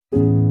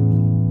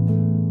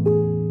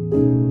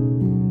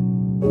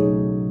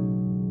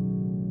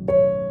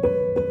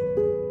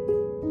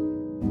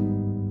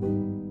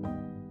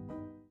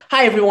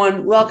Hi,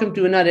 everyone. Welcome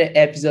to another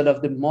episode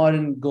of the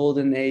Modern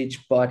Golden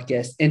Age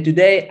podcast. And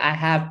today I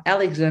have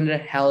Alexander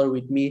Haller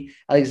with me.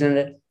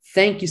 Alexander,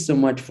 thank you so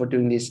much for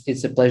doing this.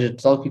 It's a pleasure to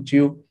talk to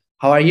you.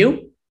 How are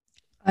you?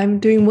 I'm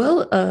doing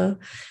well.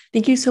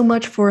 Thank you so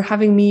much for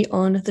having me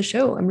on the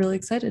show. I'm really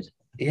excited.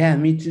 Yeah,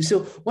 me too. So,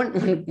 one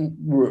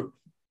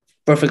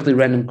perfectly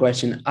random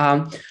question.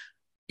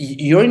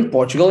 You're in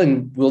Portugal,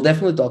 and we'll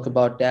definitely talk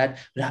about that.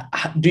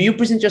 But do you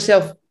present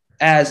yourself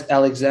as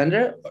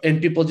Alexander,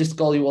 and people just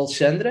call you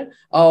Alexandre?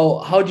 Oh,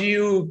 how do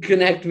you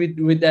connect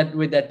with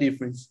that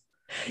difference?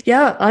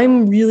 Yeah,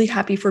 I'm really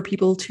happy for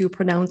people to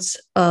pronounce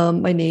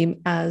my name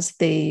as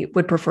they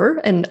would prefer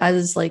and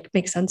as like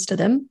makes sense to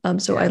them.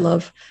 So Yeah.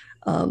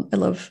 I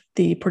love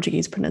the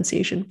Portuguese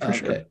pronunciation for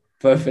sure. Okay.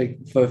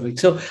 Perfect. Perfect.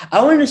 So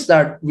I want to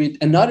start with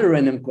another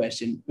random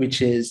question,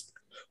 which is,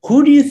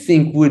 who do you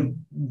think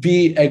would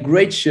be a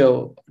great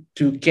show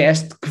to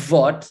cast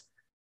Kvot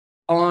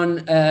on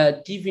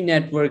a TV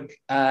network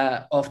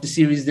of the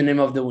series The Name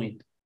of the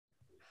Wind?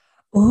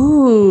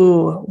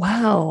 Oh,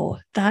 wow.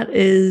 That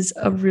is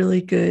a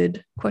really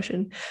good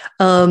question.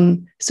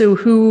 So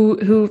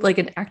who like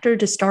an actor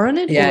to star in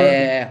it Yeah, or yeah,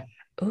 yeah.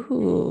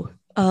 oh,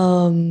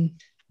 um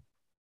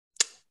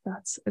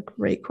that's a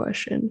great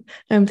question.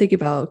 I'm thinking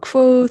about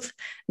Quoth,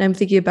 and I'm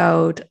thinking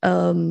about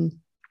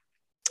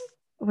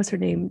what's her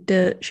name?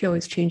 She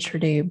always changed her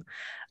name.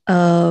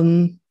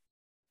 Um,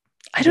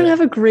 The I don't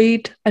have a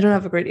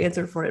great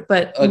answer for it,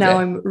 but now okay.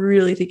 I'm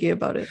really thinking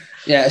about it.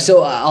 Yeah,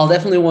 so I'll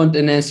definitely want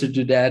an answer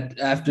to that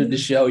after Yeah. the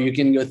show. You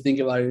can go think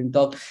about it and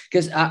talk.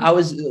 Because I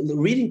was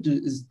reading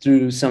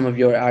through some of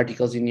your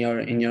articles in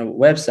your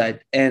website,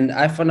 and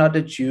I found out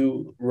that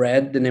you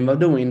read The Name of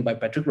the Wind by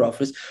Patrick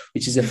Rothfuss,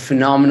 which is a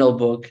phenomenal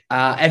book.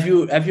 Have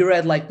you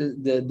read like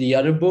the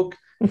other book?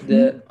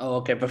 Mhm.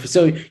 Okay, perfect.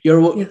 So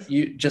you're Yes.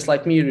 you just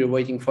like me. You're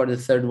waiting for the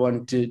third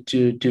one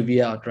to be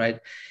out, right?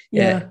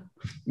 Yeah, Yeah.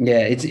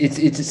 yeah.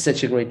 It's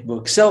such a great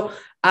book. So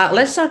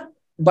let's start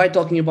by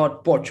talking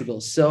about Portugal.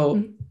 So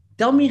Mhm.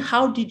 tell me,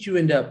 how did you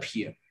end up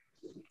here?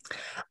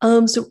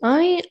 So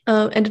I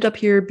ended up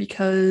here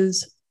because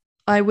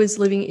I was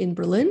living in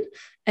Berlin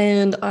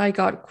and I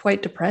got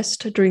quite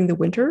depressed during the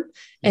winter.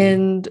 Mhm.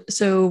 And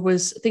so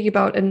was thinking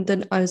about, and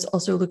then I was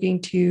also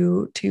looking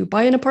to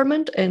buy an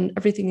apartment, and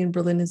everything in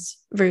Berlin is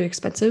very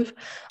expensive.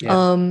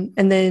 Yeah.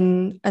 And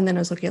then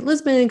I was looking at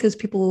Lisbon because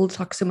people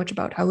talk so much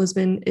about how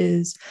Lisbon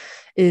is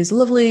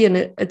lovely, and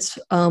it's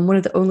one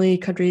of the only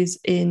countries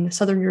in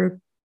Southern Europe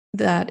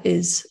that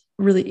is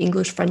really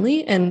English friendly.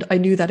 And I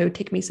knew that it would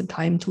take me some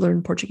time to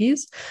learn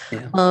Portuguese.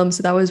 Yeah. So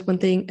that was one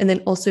thing. And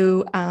then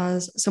also,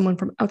 as someone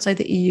from outside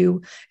the EU,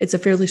 it's a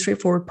fairly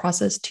straightforward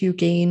process to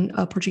gain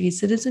Portuguese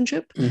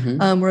citizenship.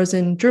 Mm-hmm. Whereas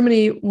in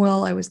Germany,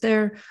 while I was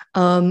there,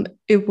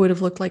 it would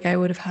have looked like I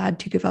would have had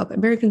to give up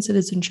American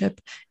citizenship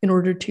in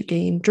order to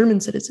gain German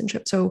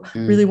citizenship. So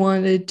really Mm.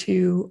 wanted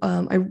to,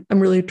 I'm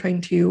really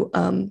trying to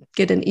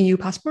get an EU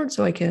passport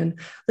so I can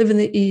live in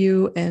the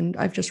EU, and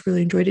I've just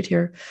really enjoyed it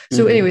here.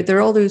 So anyway, Mm-hmm. there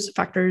are all those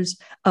factors.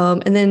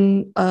 And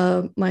then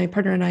my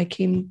partner and I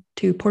came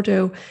to Porto,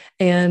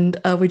 and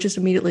we just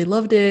immediately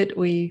loved it.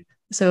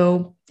 So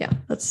yeah,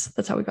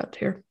 that's how we got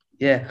here.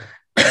 Yeah.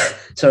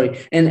 Sorry.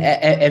 And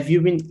have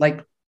you been like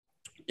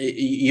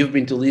you've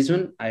been to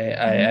Lisbon? I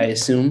Mhm.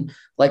 assume.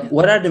 Like, Yeah.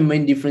 what are the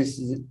main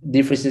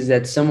differences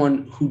that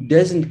someone who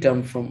doesn't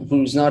come from,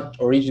 who's not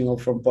original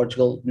from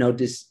Portugal,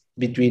 notice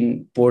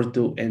between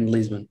Porto and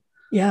Lisbon?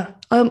 Yeah.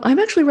 I'm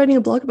actually writing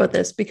a blog about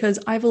this because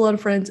I have a lot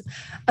of friends.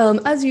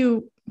 As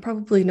you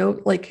probably know,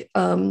 like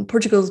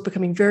Portugal is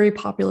becoming very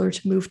popular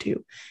to move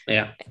to.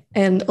 Yeah.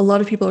 And a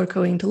lot of people are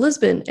going to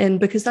Lisbon. And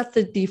because that's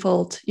the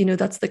default,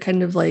 that's the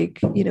kind of like,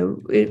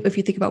 if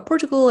you think about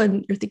Portugal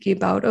and you're thinking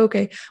about,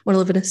 okay, I want to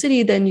live in a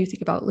city, then you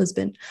think about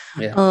Lisbon.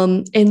 Yeah.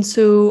 And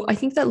so I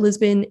think that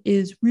Lisbon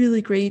is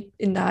really great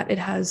in that it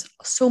has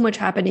so much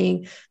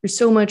happening. There's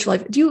so much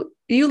life. Do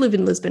you live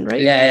in Lisbon, right?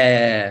 Yeah. Yeah.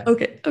 Yeah. Yeah.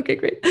 Okay. Okay,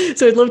 great.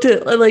 So I'd love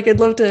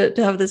to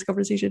have this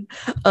conversation,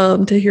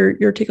 to hear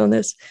your take on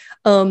this.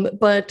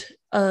 But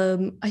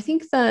I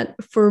think that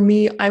for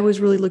me, I was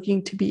really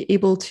looking to be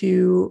able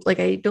to, like,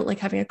 I don't like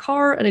having a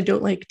car and I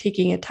don't like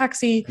taking a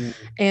taxi. Mm.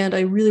 And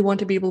I really want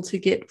to be able to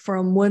get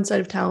from one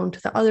side of town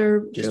to the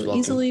other Just really welcome.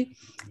 easily.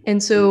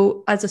 And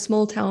so, as a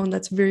small town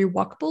that's very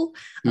walkable,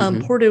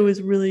 Mm-hmm. Porto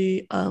is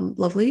really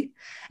lovely.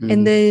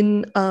 And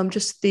Mm-hmm. then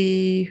just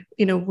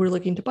we're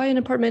looking to buy an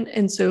apartment.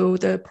 And so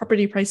the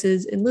property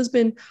prices in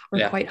Lisbon are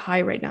Yeah. quite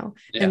high right now.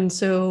 Yeah. And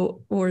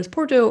so, whereas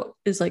Porto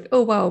is like,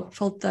 oh, wow,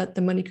 felt that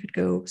the money could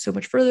go so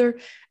much further.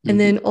 And Mm-hmm.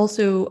 then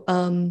also,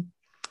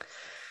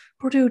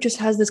 Porto just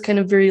has this kind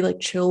of very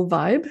like chill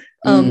vibe.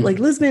 Like Mm.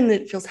 Lisbon,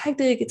 it feels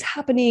hectic, it's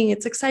happening,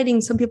 it's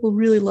exciting. Some people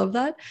really love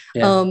that.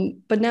 Yeah.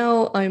 But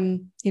now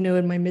I'm,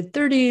 in my mid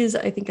 30s.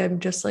 I think I'm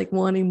just like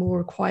wanting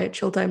more quiet,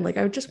 chill time. Like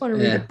I would just want to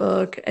read a Yeah.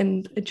 book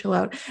and chill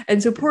out.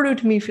 And so Porto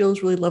to me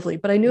feels really lovely.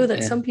 But I know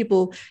that Yeah. some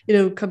people,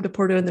 come to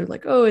Porto and they're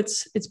like, oh,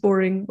 it's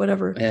boring,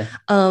 whatever. Yeah.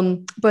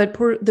 But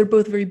they're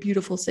both very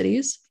beautiful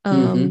cities.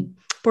 Mm-hmm.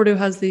 Porto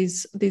has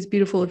these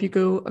beautiful. If you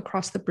go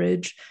across the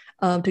bridge,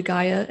 to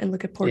Gaia and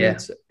look at Porto. Yeah.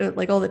 It's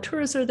like all the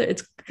tourists are there.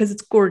 It's because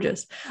it's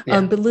gorgeous.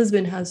 Yeah. But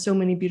Lisbon has so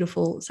many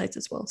beautiful sites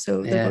as well.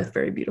 So they're Yeah. both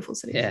very beautiful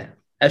cities. Yeah.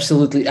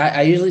 Absolutely.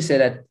 I usually say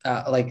that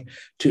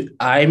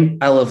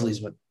I love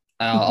Lisbon.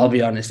 I'll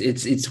be honest.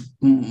 It's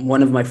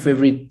one of my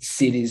favorite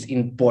cities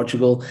in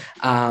Portugal.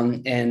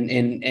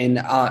 And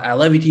I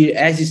love it here.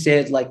 As you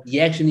said, like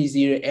the action is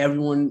here.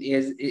 Everyone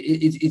is.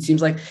 It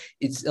seems like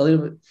it's a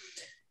little bit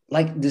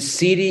like the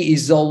city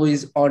is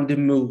always on the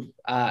move.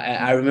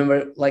 I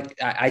remember, like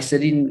I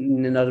studied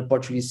in another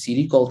Portuguese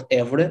city called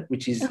Évora,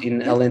 which is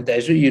in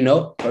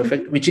Alentejo,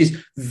 perfect, which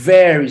is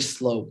very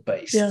slow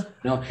paced. Yeah.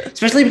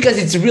 Especially because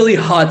it's really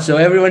hot. So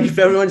if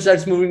everyone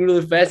starts moving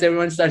really fast,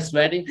 everyone starts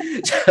sweating.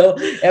 So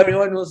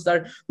everyone will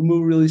start to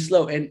move really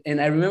slow.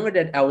 And I remember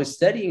that I was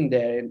studying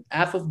there, and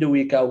half of the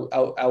week I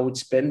would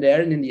spend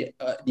there, and then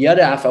the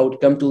other half I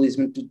would come to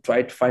Lisbon to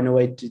try to find a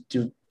way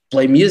to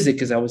play music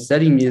because I was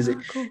studying music.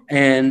 Cool.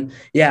 And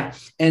yeah,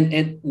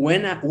 and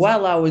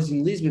while I was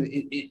in Lisbon,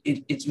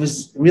 it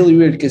was really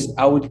weird because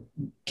I would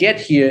get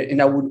here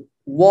and I would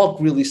walk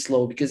really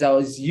slow because I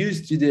was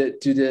used to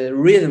the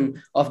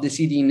rhythm of the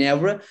city in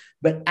Évora.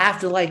 But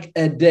after like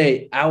a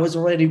day, I was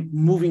already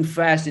moving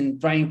fast and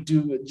trying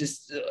to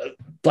just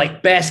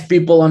like pass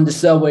people on the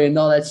subway and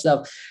all that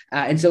stuff.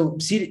 And so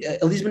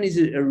Lisbon is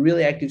a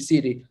really active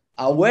city.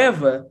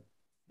 However,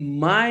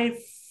 my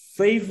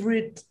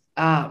favorite,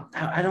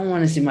 I don't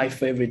want to say my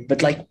favorite,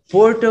 but like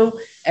Porto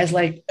has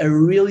like a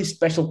really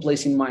special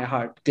place in my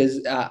heart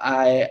because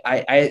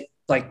I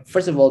like,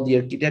 first of all, the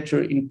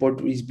architecture in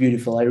Porto is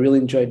beautiful. I really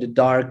enjoy the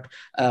dark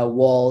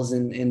walls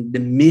and the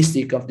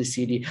mystic of the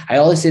city. I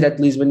always say that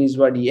Lisbon is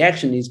where the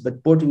action is,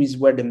 but Porto is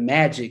where the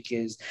magic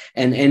is.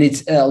 And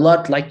it's a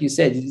lot, like you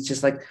said, it's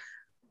just like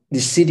the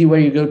city where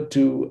you go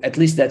to, at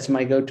least that's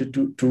my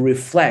go-to, to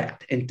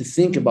reflect and to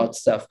think about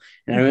stuff.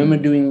 And I remember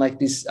doing like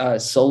this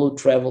solo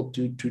travel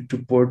to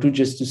Porto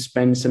just to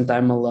spend some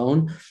time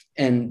alone.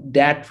 And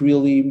that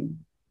really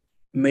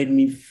made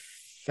me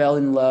fell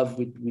in love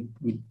with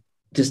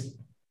just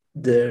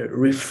the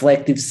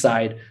reflective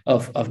side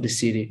of the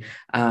city.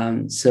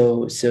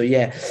 So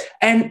yeah.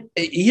 And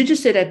you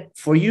just said that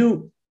for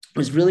you, it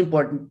was really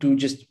important to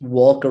just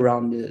walk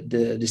around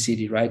the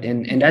city, right?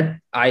 And that,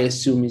 I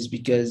assume, is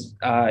because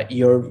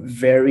you're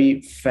very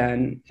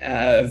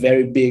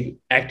big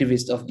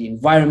activist of the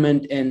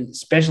environment. And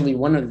especially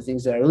one of the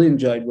things that I really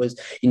enjoyed was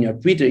in your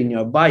Twitter, in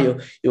your bio,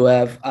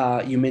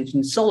 you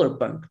mentioned solar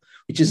punk,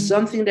 which is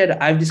something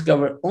that I've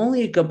discovered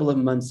only a couple of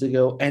months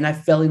ago, and I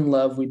fell in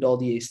love with all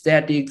the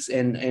aesthetics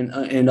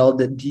and all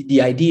the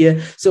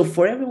idea. So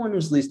for everyone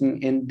who's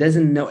listening and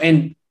doesn't know,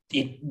 and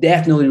it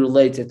definitely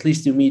relates, at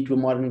least to me, to a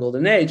modern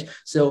golden age.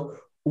 So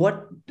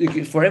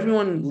for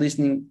everyone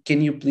listening, can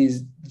you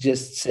please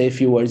just say a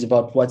few words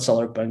about what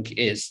solar punk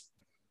is?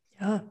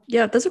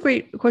 Yeah, that's a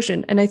great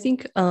question. And I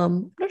think,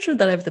 I'm not sure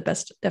that I have the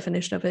best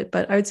definition of it,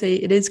 but I would say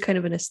it is kind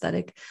of an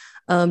aesthetic.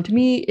 To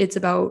me, it's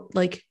about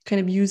like kind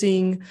of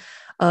using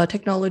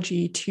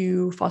technology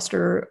to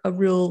foster a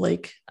real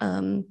like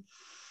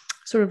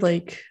sort of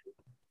like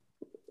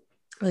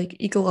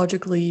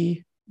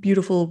ecologically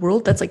beautiful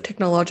world that's like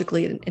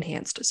technologically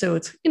enhanced. So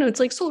it's, it's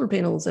like solar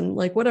panels and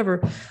like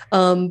whatever.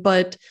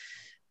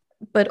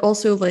 But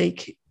also,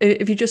 like,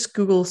 if you just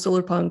Google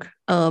solar punk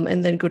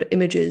and then go to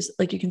images,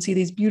 like you can see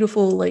these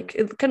beautiful, like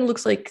it kind of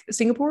looks like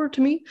Singapore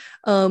to me,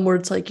 where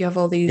it's like you have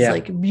all these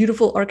like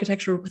beautiful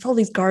architecture with all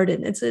these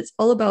gardens. It's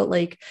all about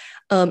like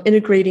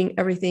integrating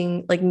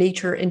everything, like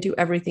nature into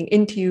everything,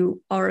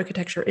 into our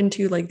architecture,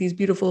 into like these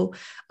beautiful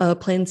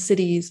planned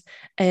cities.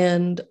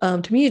 And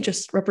to me, it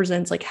just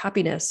represents like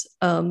happiness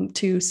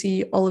to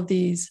see all of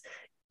these.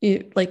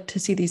 Like to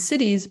see these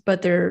cities,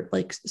 but they're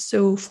like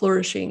so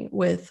flourishing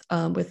with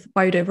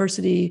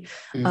biodiversity,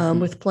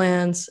 with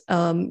plants.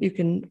 I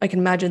can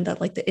imagine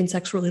that like the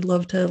insects really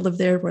love to live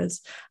there,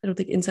 whereas I don't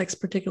think insects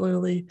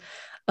particularly.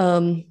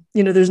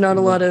 There's not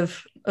a lot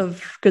of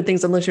good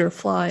things unless you're a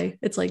fly.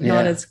 It's like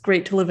not as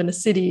great to live in a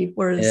city,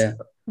 whereas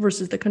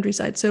versus the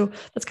countryside. So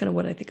that's kind of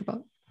what I think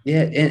about.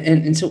 Yeah,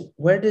 and so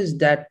where does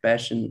that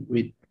passion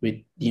with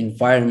the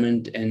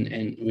environment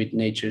and with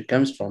nature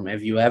comes from?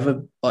 Have you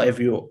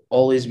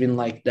always been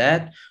like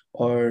that,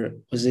 or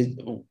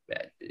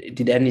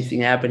did anything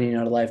happen in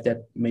your life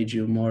that made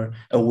you more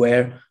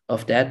aware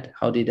of that?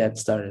 How did that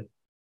start?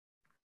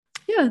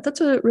 Yeah, that's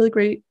a really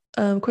great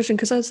question,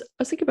 because I was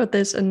thinking about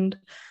this, and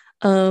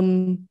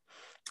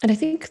I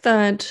think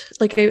that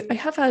like I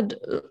have had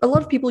a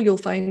lot of people, you'll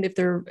find if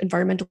they're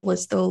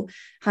environmentalists, they'll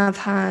have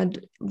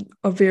had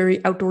a very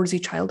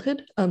outdoorsy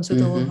childhood. So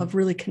they'll have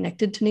really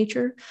connected to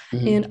nature.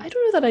 And I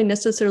don't know that I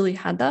necessarily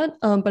had that,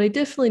 but I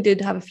definitely did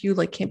have a few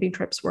like camping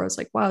trips where I was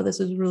like, wow, this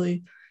is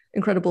really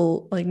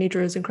incredible, like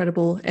nature is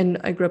incredible. And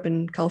I grew up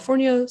in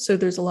California, so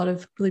there's a lot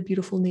of really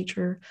beautiful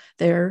nature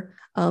there,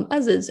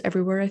 as is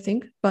everywhere, I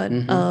think. But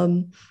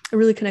I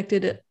really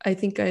connected. I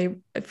think I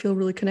feel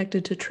really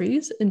connected to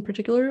trees in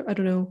particular. I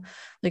don't know,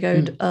 like I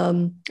would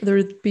there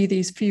would be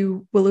these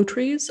few willow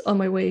trees on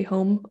my way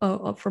home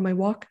for my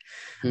walk,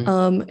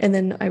 and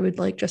then I would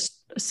like just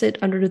sit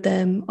under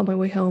them on my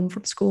way home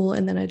from school,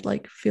 and then I'd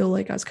like feel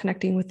like I was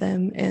connecting with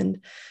them, and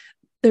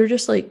they're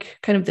just like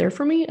kind of there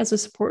for me as a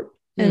support.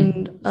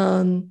 And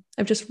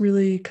I've just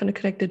really kind of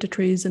connected to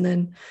trees. And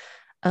then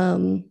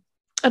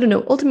I don't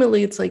know,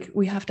 ultimately it's like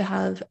we have to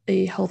have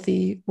a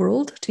healthy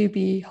world to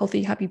be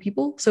healthy, happy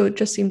people. So it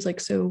just seems like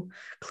so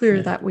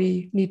clear that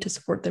we need to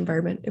support the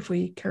environment if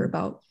we care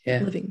about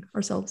living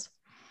ourselves.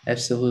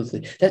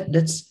 Absolutely.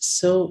 That's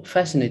so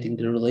fascinating,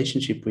 the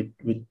relationship with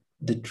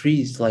the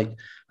trees. Like,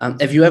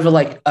 have you ever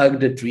like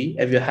hugged a tree?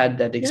 Have you had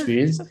that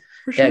experience?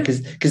 For sure.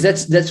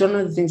 Because that's one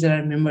of the things that I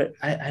remember.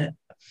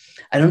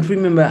 I don't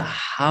remember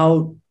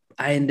how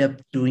I ended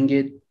up doing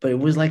it, but it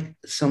was like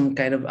some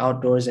kind of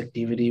outdoors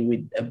activity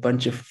with a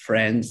bunch of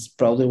friends,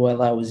 probably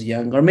while I was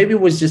young, or maybe it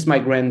was just my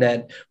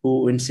granddad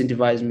who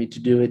incentivized me to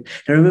do it.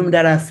 And I remember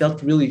that I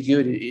felt really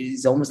good.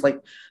 It's almost like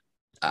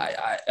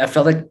I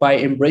felt like by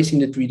embracing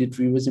the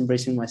tree was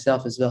embracing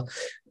myself as well.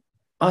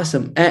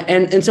 Awesome.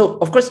 And so,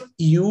 of course,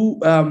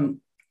 you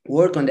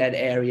work on that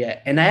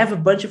area. And I have a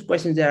bunch of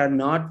questions that are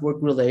not work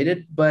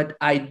related, but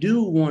I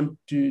do want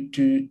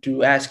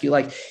to ask you,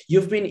 like,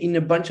 you've been in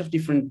a bunch of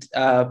different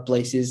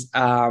places,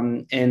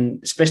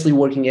 and especially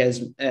working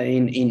as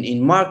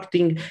in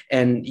marketing,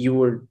 and you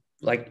were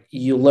like,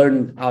 you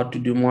learned how to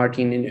do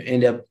marketing and you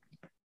end up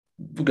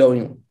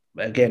going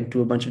again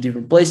to a bunch of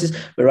different places,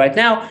 but right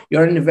now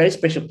you're in a very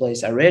special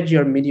place. I read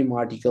your Medium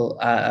article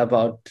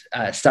about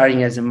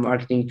starting as a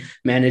marketing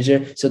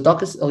manager. So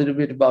talk us a little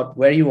bit about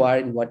where you are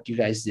and what you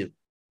guys do.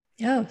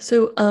 Yeah.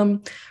 So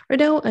right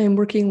now I'm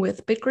working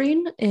with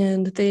BitGreen,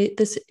 and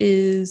this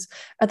is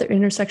at the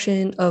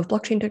intersection of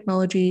blockchain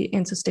technology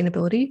and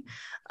sustainability.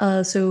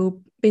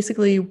 So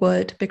basically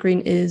what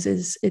BitGreen is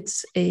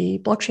it's a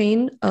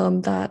blockchain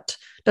that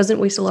doesn't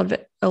waste a lot of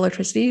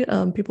electricity.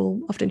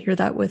 People often hear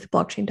that with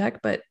blockchain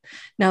tech, but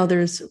now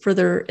there's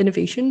further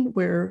innovation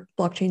where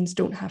blockchains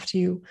don't have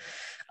to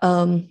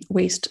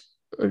waste,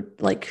 or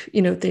like,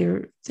 you know,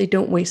 they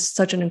don't waste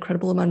such an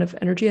incredible amount of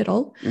energy at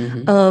all.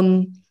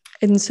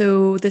 And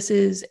so this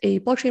is a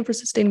blockchain for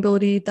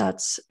sustainability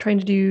that's trying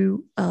to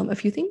do a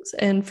few things.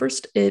 And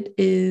first, it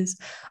is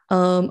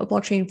a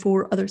blockchain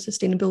for other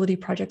sustainability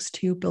projects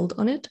to build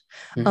on it.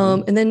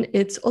 And then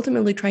it's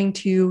ultimately trying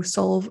to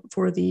solve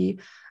for the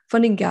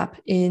funding gap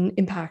in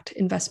impact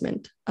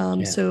investment.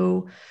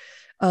 So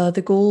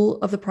the goal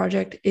of the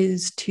project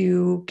is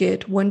to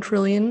get 1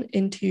 trillion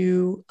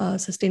into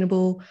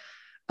sustainable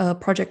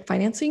project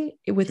financing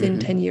within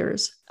 10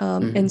 years.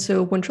 And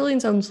so 1 trillion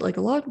sounds like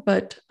a lot,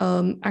 but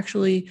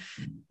actually,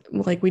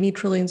 like, we need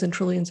trillions and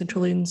trillions and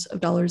trillions of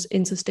dollars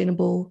in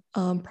sustainable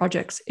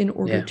projects in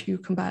order to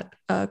combat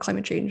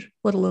climate change,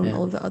 let alone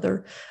all of the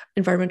other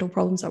environmental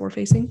problems that we're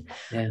facing.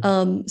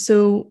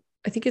 So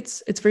I think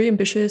it's very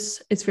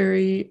ambitious. It's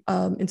very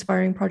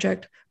inspiring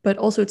project, but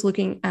also it's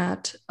looking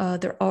at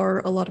there are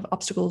a lot of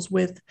obstacles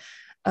with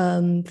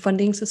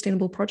funding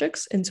sustainable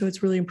projects, and so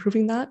it's really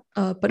improving that.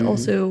 But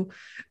also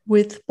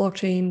with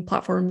blockchain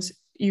platforms,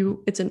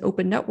 it's an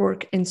open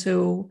network, and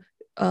so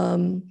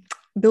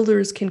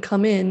builders can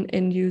come in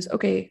and use,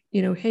 okay,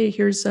 you know, hey,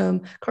 here's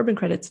some carbon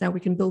credits. Now we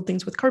can build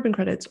things with carbon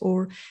credits,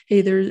 or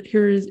hey,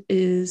 here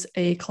is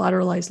a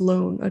collateralized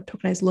loan, a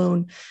tokenized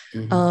loan.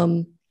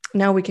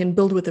 Now we can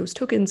build with those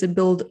tokens and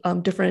build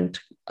different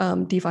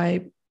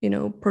DeFi, you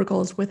know,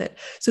 protocols with it.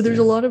 So there's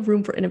a lot of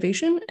room for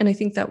innovation, and I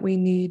think that we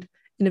need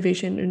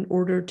innovation in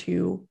order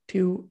to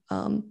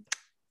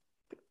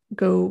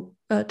go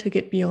to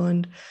get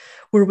beyond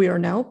where we are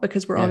now,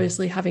 because we're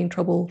obviously having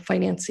trouble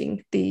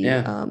financing the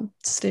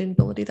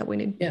sustainability that we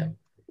need.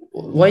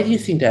 Why do you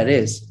think that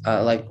is?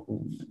 Like,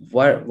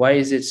 why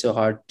is it so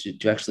hard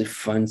to actually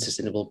fund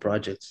sustainable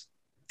projects?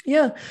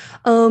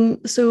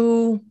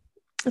 So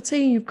let's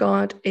say you've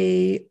got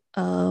a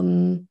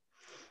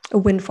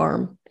wind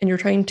farm and you're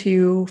trying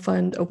to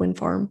fund a wind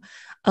farm.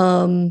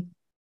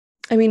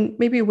 I mean,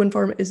 maybe a wind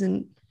farm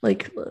isn't,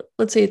 like,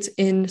 let's say it's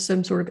in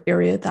some sort of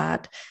area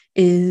that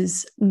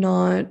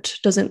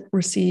doesn't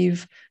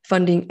receive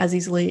funding as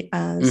easily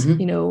as,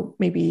 you know,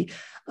 maybe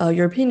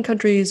European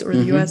countries or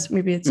the US,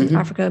 maybe it's in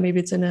Africa, maybe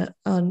it's in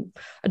a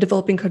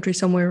developing country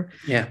somewhere.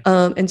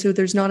 And so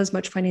there's not as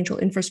much financial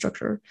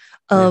infrastructure.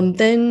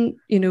 Then,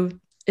 you know,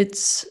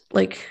 it's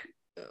like,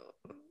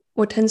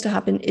 what tends to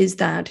happen is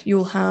that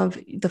you'll have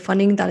the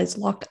funding that is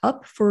locked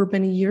up for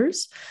many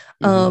years.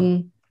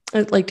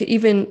 Like, to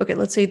even, okay,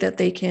 let's say that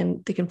they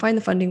can find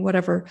the funding,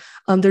 whatever.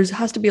 There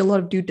has to be a lot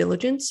of due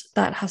diligence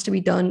that has to be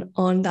done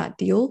on that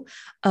deal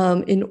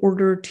in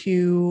order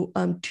to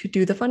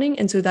do the funding,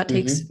 and so that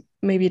takes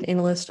maybe an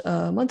analyst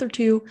a month or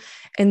two,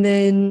 and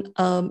then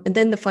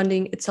the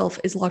funding itself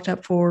is locked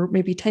up for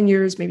maybe 10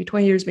 years, maybe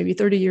 20 years, maybe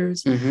 30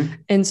 years.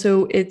 And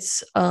so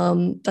it's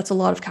that's a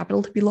lot of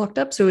capital to be locked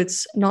up. So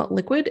it's not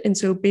liquid. And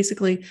so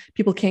basically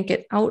people can't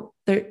get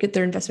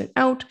their investment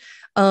out.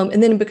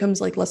 And then it becomes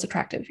like less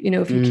attractive,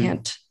 if you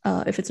can't,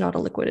 if it's not a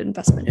liquid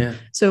investment. Yeah.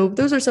 So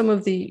those are some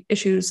of the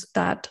issues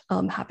that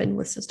happen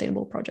with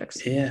sustainable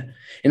projects. Yeah,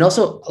 and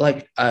also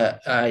like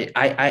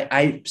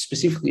I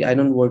specifically, I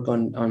don't work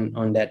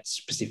on that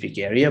specific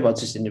area about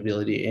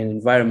sustainability and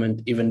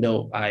environment, even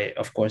though I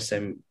of course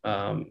am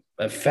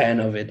a fan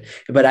of it.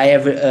 But I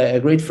have a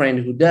great friend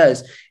who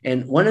does,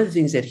 and one of the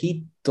things that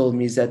he told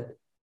me is that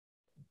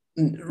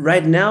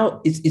right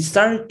now it's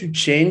started to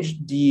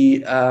change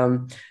the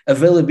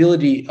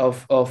availability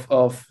of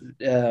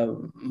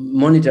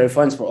monetary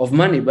funds of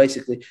money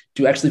basically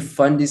to actually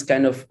fund this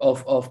kind of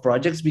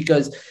projects,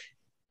 because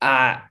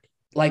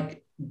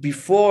like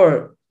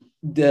before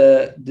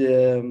there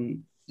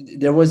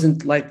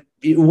wasn't like,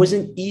 it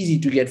wasn't easy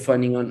to get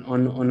funding on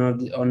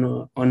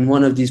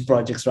one of these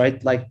projects,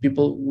 right? Like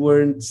people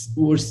were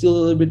still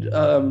a little bit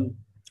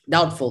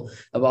doubtful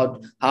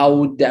about how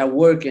would that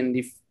work, and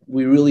if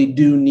we really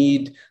do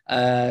need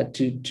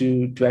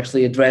to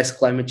actually address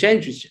climate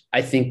change, which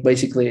I think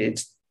basically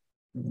it's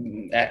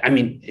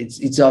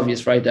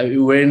obvious, right?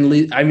 I'm in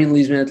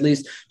Lisbon. At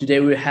least today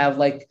we have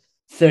like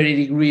 30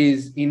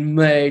 degrees in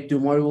May.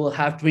 Tomorrow we'll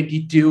have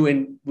 22,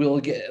 and we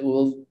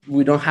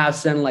don't have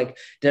sun. Like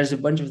there's a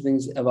bunch of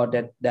things about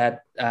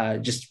that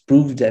just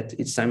prove that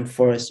it's time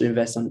for us to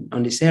invest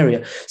on this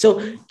area.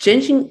 So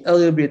changing a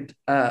little bit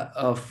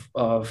of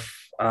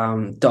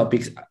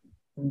topics.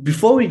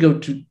 Before we go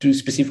to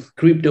specific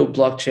crypto,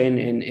 blockchain,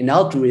 and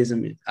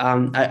altruism,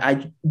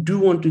 I do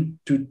want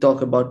to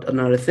talk about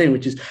another thing,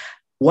 which is,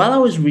 while I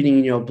was reading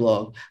in your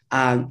blog,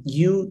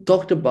 you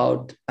talked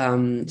about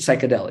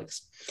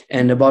psychedelics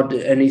and about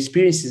any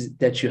experiences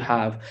that you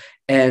have,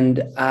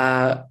 and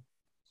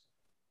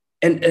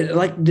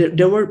like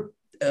there were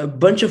a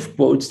bunch of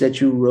quotes that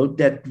you wrote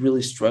that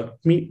really struck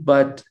me,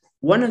 but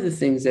one of the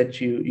things that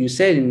you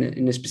said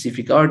in a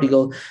specific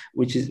article,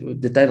 which is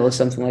the title is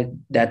something like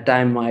 "That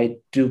Time I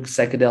Took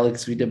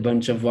Psychedelics with a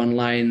Bunch of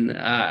Online."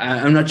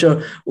 I'm not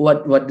sure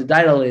what the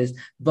title is,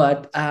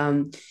 but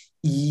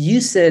you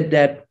said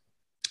that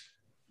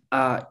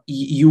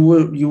you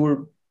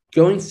were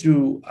going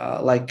through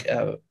like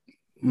a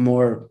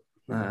more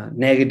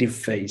negative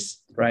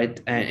phase,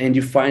 right? And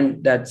you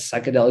find that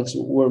psychedelics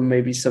were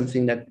maybe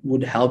something that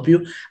would help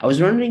you. I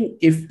was wondering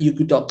if you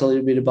could talk a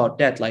little bit about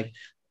that, like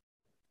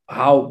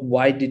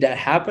why did that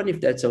happen,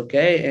 if that's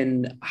okay,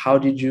 and how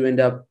did you end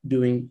up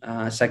doing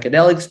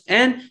psychedelics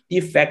and the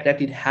effect that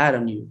it had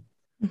on you?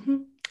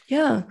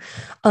 Yeah.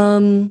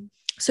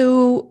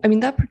 So I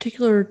mean, that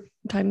particular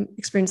time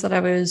experience that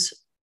I was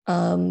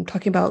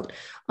talking about,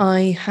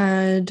 I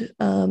had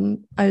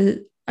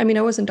I mean,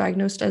 I wasn't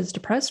diagnosed as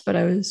depressed, but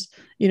I was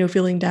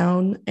feeling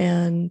down,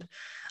 and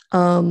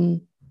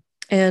so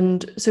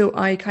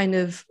I kind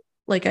of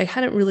like, I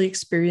hadn't really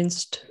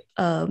experienced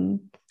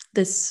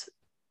this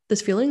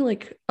feeling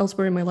like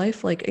elsewhere in my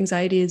life. Like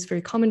anxiety is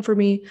very common for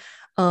me,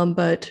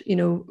 but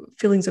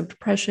feelings of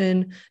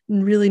depression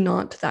really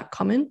not that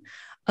common.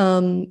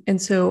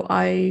 And so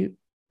I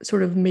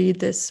sort of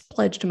made this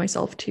pledge to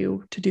myself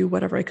to do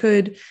whatever I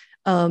could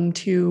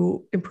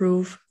to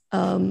improve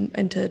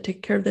and to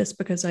take care of this,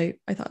 because I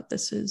thought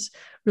this is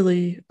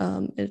really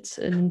it's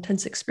an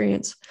intense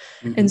experience.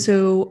 And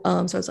so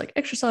I was like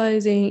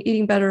exercising,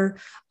 eating better,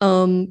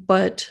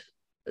 but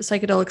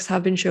psychedelics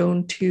have been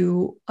shown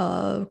to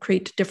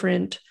create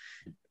different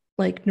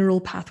like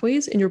neural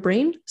pathways in your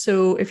brain.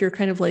 So if you're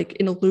kind of like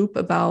in a loop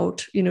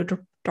about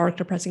dark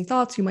depressing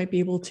thoughts, you might be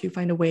able to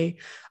find a way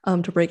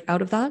to break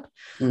out of that.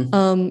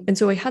 And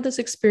so I had this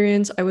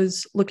experience. I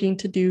was looking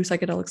to do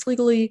psychedelics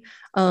legally.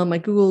 I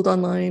Googled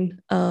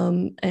online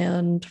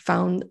and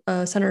found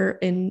a center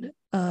in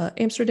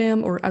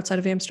Amsterdam or outside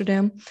of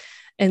Amsterdam.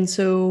 And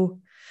so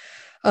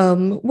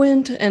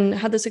went and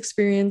had this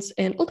experience,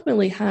 and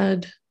ultimately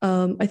had,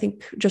 I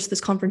think, just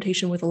this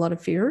confrontation with a lot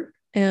of fear.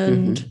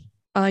 And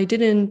I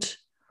didn't,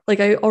 like,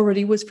 I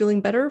already was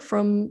feeling better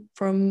from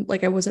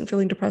like, I wasn't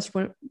feeling depressed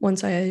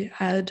once I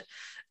had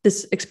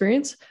this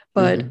experience.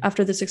 But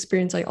after this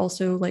experience, I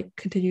also like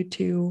continued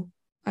to,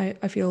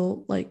 I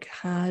feel like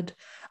had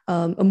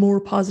a more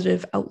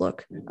positive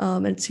outlook,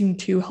 and it seemed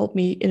to help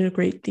me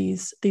integrate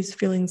these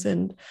feelings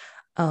and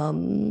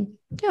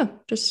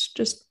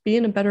just be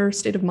in a better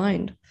state of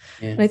mind.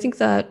 And I think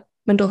that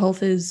mental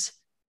health is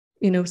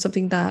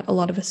something that a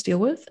lot of us deal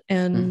with,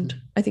 and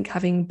I think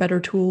having better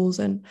tools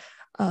and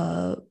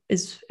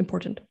is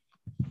important.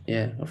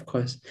 Yeah, of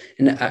course.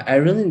 And I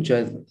really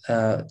enjoyed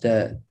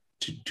to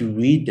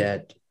read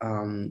that,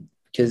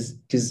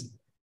 because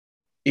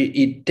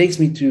it takes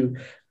me to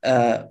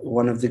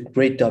one of the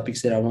great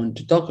topics that I want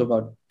to talk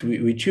about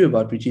with you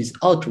about, which is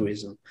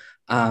altruism.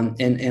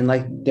 And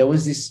like there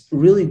was this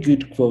really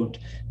good quote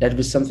that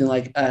was something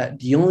like,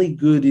 the only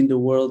good in the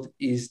world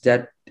is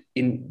that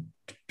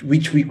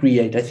which we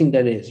create. I think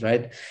that is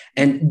right,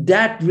 and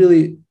that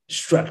really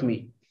struck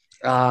me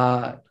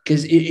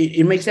because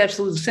it makes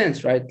absolute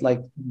sense, right?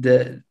 Like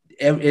maybe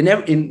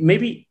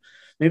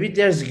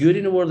there's good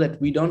in the world that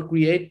we don't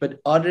create, but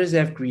others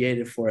have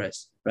created for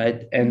us,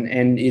 right?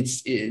 And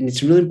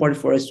it's really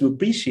important for us to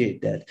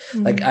appreciate that.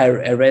 Like I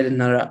read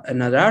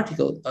another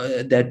article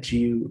that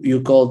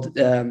you called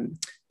 10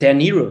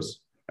 euros,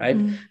 right?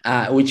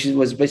 Which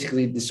was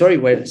basically the story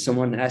where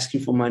someone asked you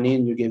for money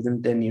and you gave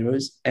them 10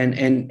 euros,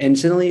 and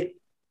suddenly,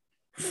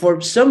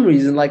 for some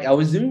reason, like I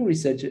was doing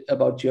research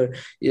about your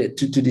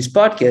to this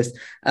podcast,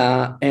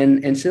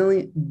 and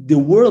suddenly the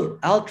word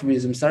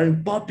altruism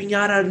started popping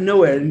out of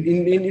nowhere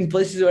in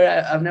places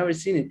where I've never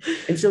seen it.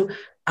 And so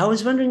I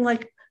was wondering,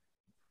 like,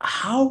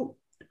 how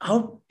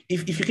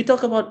if you could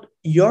talk about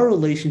your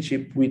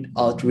relationship with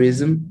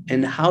altruism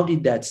and how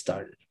did that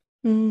start?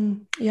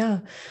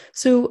 Yeah.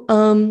 So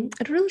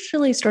it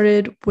originally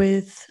started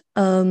with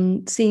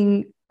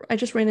seeing, I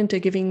just ran into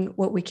Giving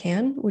What We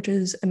Can, which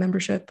is a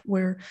membership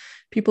where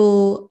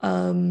people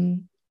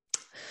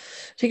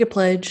take a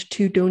pledge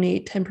to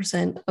donate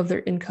 10% of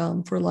their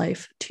income for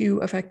life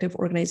to effective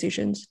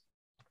organizations.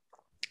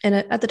 And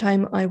at the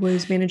time, I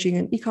was managing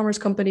an e-commerce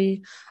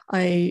company.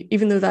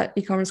 Even though that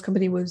e-commerce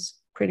company was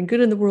creating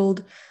good in the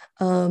world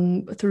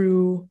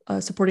through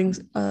supporting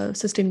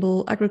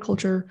sustainable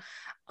agriculture,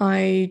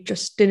 I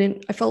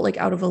felt like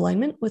out of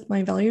alignment with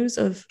my values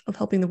of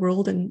helping the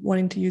world and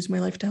wanting to use my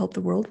life to help the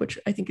world, which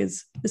I think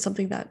is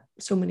something that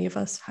so many of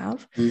us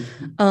have.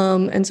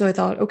 And so I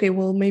thought, okay,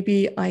 well,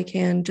 maybe I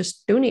can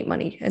just donate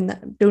money, and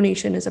that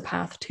donation is a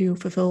path to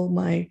fulfill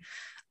my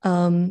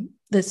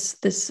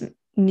this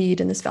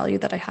need and this value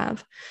that I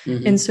have.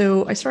 And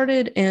so I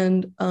started,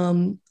 and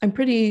I'm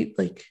pretty,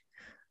 like,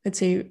 I'd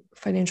say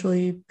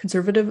financially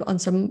conservative on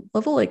some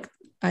level. Like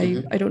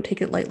I don't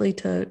take it lightly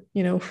to,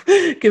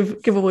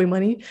 give away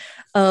money.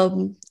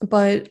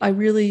 But I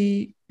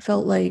really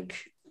felt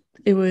like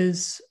it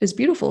was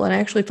beautiful. And I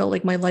actually felt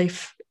like my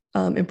life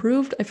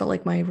improved. I felt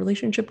like my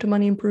relationship to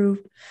money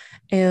improved.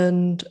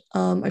 And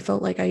I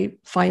felt like I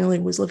finally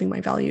was living my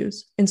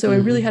values. And so I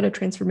really had a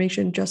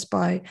transformation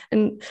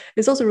and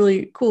it's also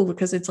really cool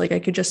because it's like I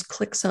could just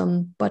click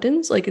some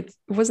buttons. Like it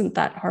wasn't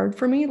that hard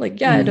for me. Like,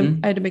 yeah,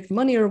 I had to make the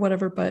money or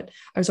whatever, but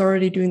I was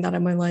already doing that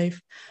in my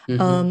life.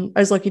 I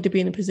was lucky to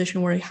be in a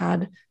position where I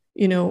had,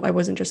 I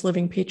wasn't just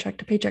living paycheck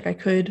to paycheck. I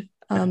could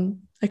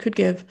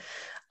give.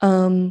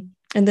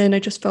 And then I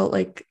just felt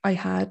like I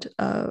had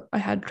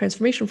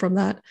transformation from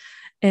that.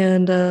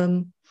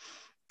 And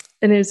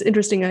it's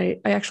interesting. I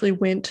actually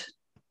went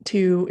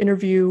to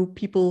interview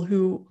people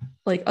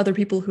other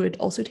people who had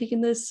also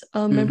taken this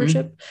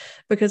membership,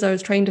 because I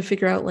was trying to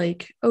figure out,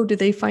 like, oh, did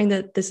they find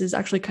that this is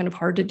actually kind of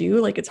hard to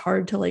do? Like, it's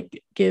hard to,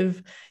 like,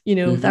 give,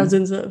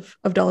 thousands of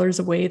dollars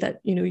away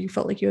that, you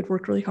felt like you had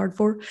worked really hard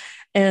for.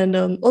 And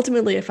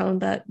ultimately I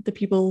found that the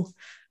people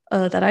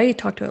that I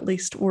talked to, at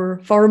least, were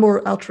far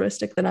more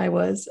altruistic than I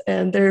was.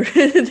 And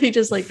they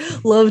just, like,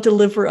 love to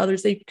live for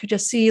others. They could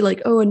just see,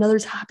 like, oh,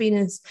 another's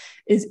happiness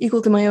is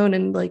equal to my own.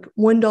 And, like,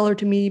 $1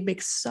 to me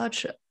makes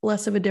such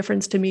less of a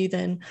difference to me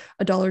than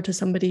 $1 to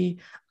somebody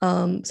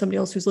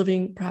else who's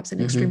living perhaps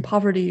in extreme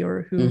poverty,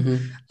 or who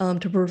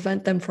to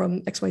prevent them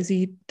from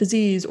XYZ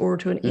disease, or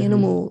to an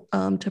animal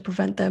to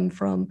prevent them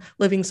from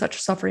living such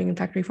suffering in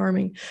factory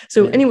farming.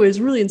 So anyway, it was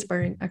really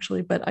inspiring,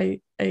 actually. But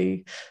I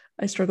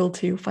struggled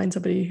to find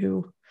somebody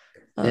who,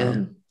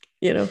 had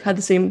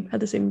the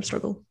same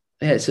struggle.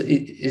 Yeah. So,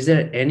 is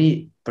there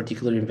any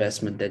particular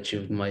investment that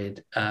you've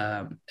made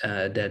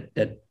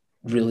that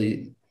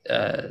really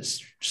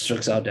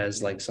strikes out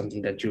as, like,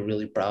 something that you're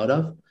really proud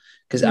of?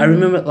 Because I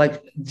remember,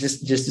 like,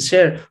 just to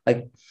share,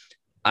 like,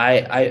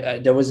 I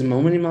there was a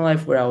moment in my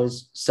life where I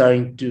was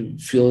starting to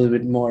feel a little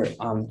bit more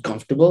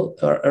comfortable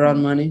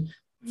around money.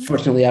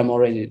 Fortunately,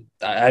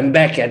 I'm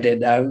back at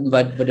it,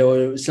 but there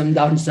were some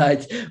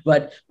downsides.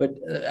 But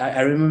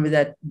I remember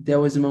that there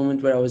was a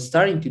moment where I was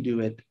starting to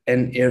do it,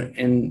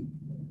 and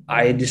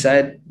I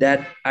decided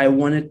that I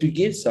wanted to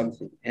give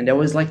something, and there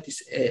was, like,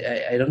 this.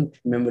 I don't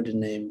remember the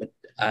name, but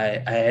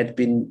I had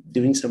been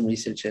doing some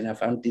research, and I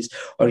found this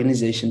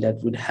organization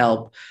that would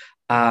help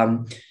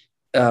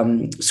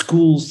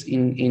schools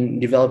in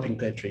developing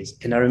countries.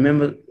 And I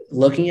remember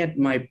looking at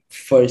my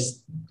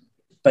first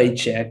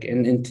paycheck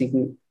and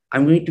thinking,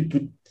 I'm going to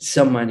put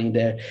some money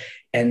there,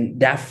 and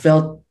that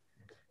felt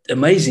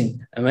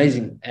amazing.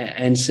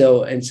 And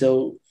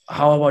so,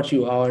 how about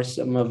you? How are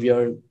some of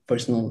your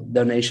personal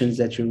donations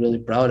that you're really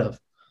proud of?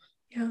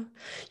 Yeah.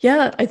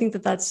 I think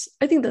that's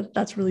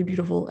really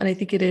beautiful, and I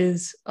think it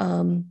is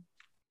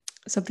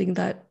something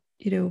that,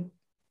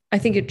 I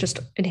think it just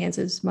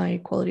enhances my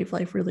quality of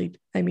life, really.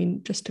 I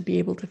mean, just to be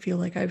able to feel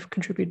like I've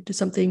contributed to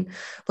something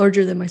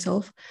larger than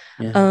myself.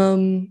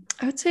 I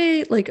would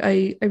say, like,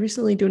 I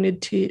recently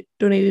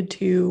donated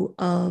to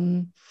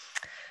an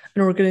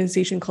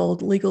organization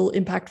called Legal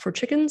Impact for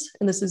Chickens,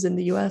 and this is in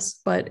the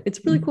US, but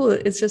it's really cool.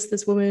 It's just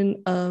this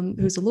woman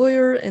who's a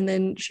lawyer, and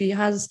then she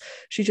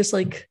just,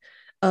 like,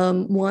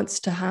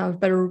 wants to have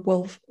better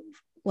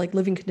like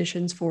living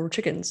conditions for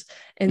chickens.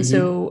 And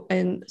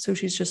Mm-hmm. so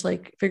she's just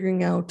like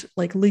figuring out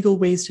like legal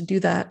ways to do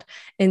that.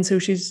 And so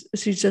she's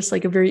just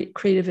like a very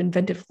creative,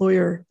 inventive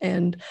lawyer.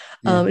 And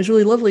Yeah. it's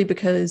really lovely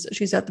because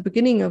she's at the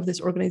beginning of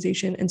this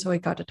organization. And so I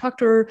got to talk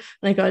to her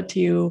and I got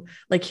to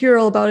like hear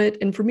all about it.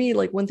 And for me,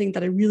 like one thing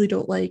that I really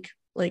don't like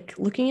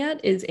looking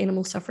at is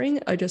animal suffering.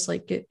 I just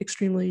like get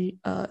extremely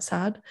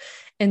sad.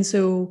 And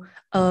so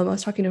I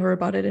was talking to her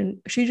about it,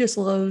 and she just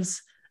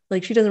loves,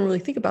 like, she doesn't really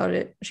think about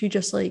it. She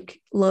just like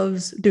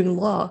loves doing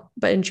law,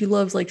 and she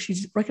loves, like, she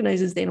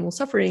recognizes the animal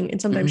suffering,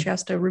 and sometimes she Mm-hmm.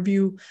 has to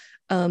review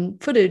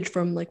footage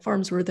from like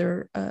farms where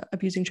they're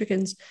abusing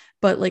chickens.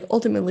 But like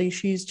ultimately,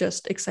 she's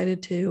just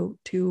excited to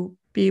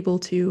be able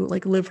to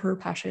like live her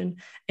passion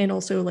and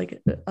also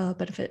like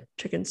benefit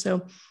chickens.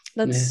 So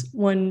Yeah. that's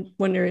one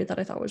area that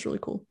I thought was really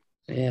cool.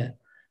 Yeah.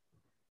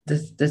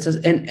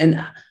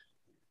 And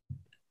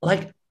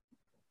like,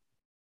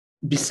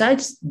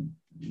 besides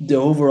the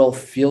overall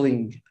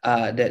feeling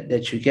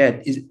that you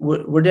get,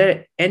 were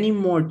there any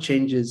more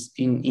changes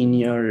in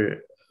your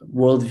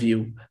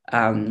worldview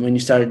when you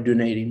started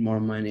donating more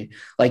money?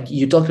 Like,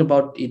 you talked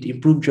about it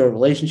improved your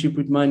relationship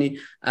with money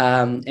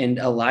and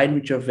aligned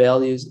with your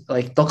values.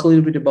 Like, talk a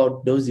little bit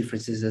about those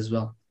differences as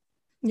well.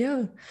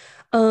 Yeah.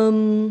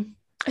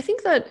 I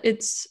think that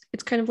it's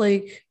kind of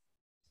like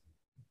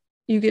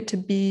you get to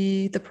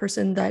be the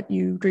person that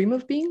you dream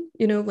of being,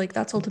 like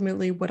that's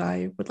ultimately what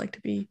I would like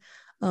to be.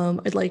 I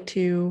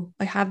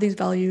have these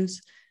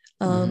values.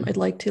 I'd Hmm.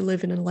 like to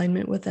live in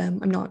alignment with them.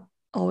 I'm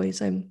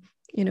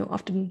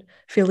often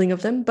failing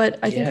of them, but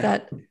I think Yeah.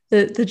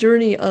 that the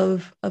journey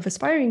of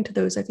aspiring to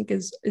those, I think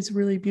is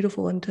really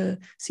beautiful. And to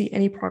see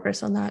any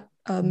progress on that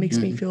makes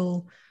me Hmm.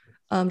 feel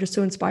just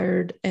so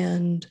inspired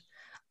and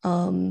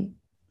um,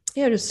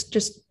 yeah,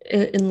 just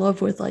in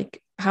love with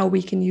like how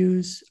we can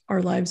use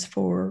our lives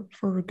for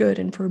good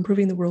and for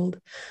improving the world.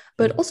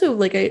 But also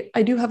like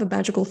I do have a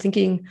magical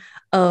thinking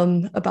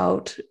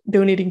about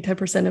donating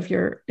 10% of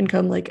your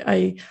income. Like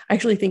I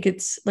actually think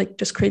it's like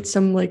just creates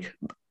some like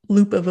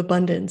loop of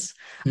abundance.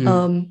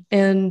 Mm-hmm.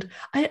 And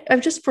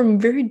I've just from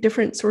very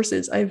different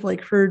sources, I've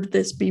like heard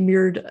this be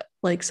mirrored.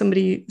 Like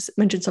somebody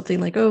mentioned something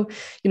like, oh,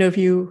 if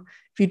you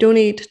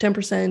donate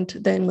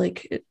 10%, then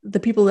like the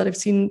people that I've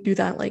seen do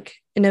that like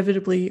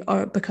inevitably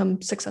are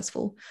become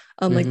successful.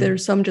 Like Mm-hmm.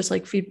 there's some just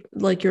like feed,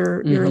 like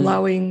you're Mm-hmm.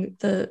 allowing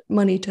the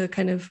money to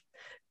kind of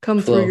come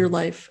through your Flow.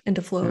 life and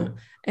to Yeah. flow.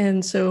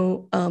 And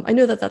so I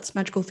know that that's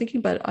magical thinking,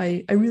 but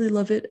I really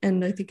love it,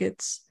 and I think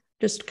it's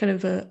just kind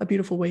of a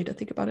beautiful way to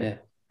think about it. Yeah.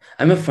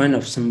 I'm a fan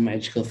of some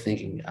magical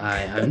thinking.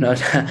 I'm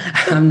not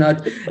I'm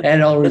not at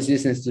all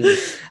resistant to it.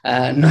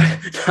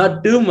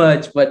 Not too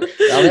much, but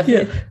I'll Yeah.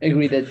 definitely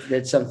agree that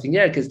that's something.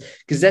 Yeah,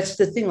 because that's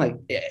the thing. Like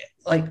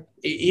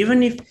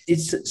even if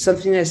it's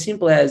something as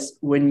simple as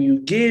when you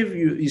give,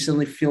 you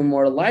suddenly feel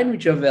more aligned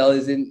with your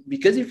values, and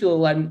because you feel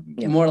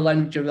Yeah. more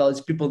aligned with your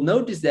values, people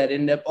notice that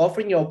and end up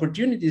offering you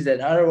opportunities that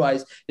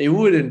otherwise they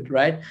wouldn't,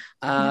 right?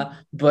 Yeah.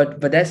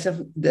 But that's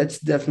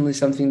definitely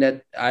something that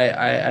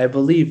I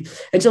believe.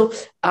 And so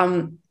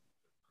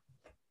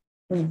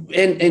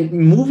and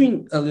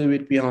moving a little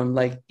bit beyond,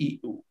 like,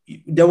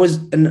 there was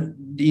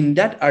in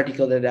that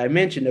article that I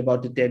mentioned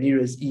about the 10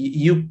 euros,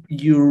 you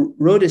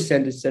wrote a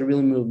sentence that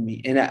really moved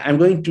me, and I'm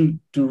going to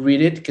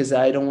read it because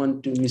I don't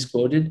want to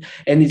misquote it.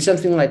 And it's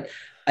something like,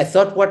 I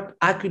thought what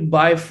I could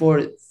buy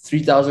for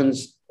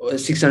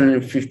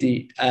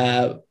 3,650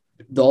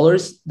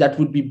 dollars, that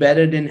would be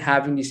better than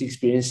having these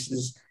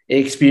experience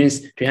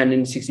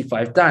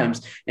 365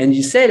 times. And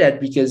you say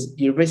that because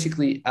you're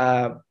basically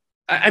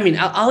I mean,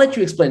 I'll let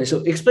you explain it.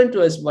 So explain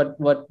to us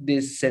what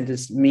this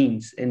sentence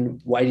means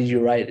and why did you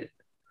write it?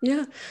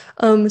 Yeah.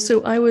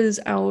 So I was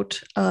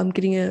out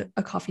getting a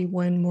coffee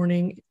one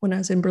morning when I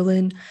was in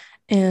Berlin,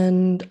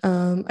 and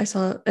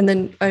and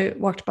then I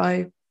walked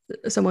by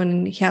someone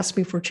and he asked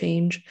me for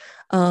change.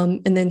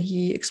 And then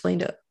he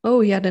explained it. Oh,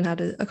 he hadn't had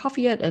a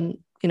coffee yet. And,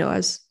 I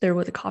was there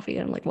with a coffee,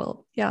 and I'm like,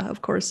 well, yeah,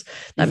 of course,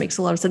 that makes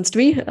a lot of sense to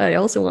me. I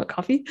also want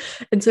coffee.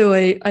 And so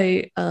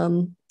I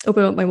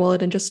opened up my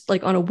wallet, and just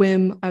like on a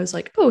whim, I was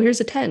like, oh, here's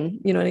a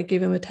 10, and I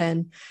gave him a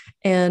 10.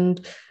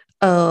 And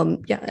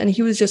yeah, and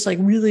he was just like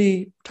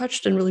really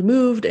touched and really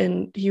moved,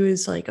 and he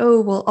was like, oh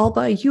well, I'll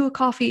buy you a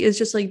coffee. It's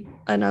just like,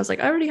 and I was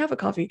like, I already have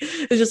a coffee.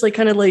 It's just like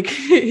kind of like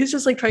he's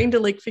just like trying to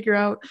like figure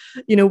out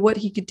what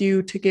he could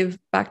do to give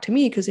back to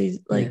me, because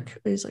Yeah.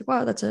 he's like,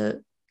 wow, that's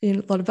a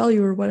lot of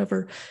value or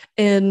whatever.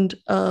 And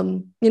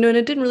and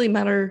it didn't really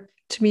matter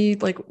to me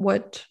like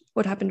what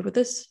happened with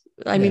this.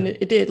 I mean, Yeah.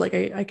 it did, like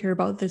I care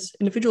about this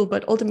individual,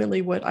 but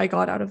ultimately what I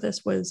got out of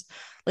this was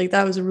like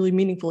that was a really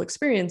meaningful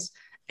experience.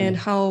 And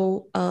Yeah.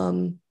 how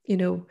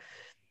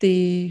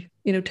the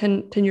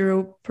 10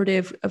 euro per day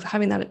of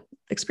having that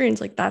experience,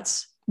 like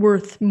that's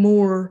worth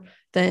more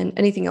than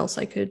anything else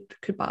I could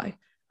buy.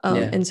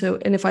 Yeah.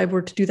 And if I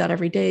were to do that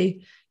every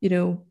day,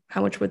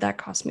 how much would that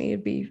cost me?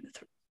 It'd be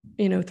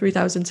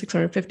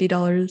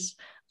 $3,650.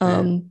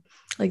 Yeah.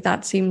 Like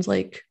that seems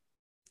like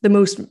the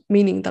most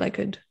meaning that I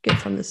could get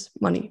from this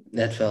money.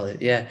 That's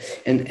valid, yeah.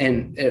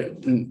 And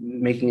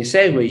making a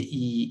segue,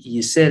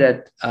 you said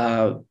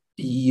that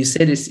you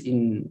said this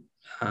in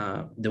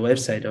the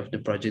website of the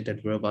project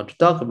that we're about to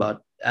talk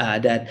about.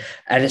 That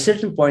at a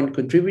certain point,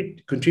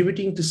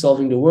 contributing to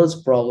solving the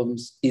world's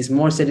problems is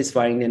more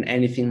satisfying than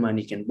anything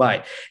money can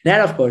buy.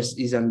 That, of course,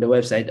 is on the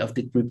website of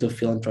the Crypto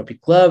Philanthropy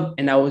Club.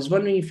 And I was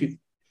wondering if you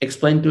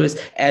explain to us,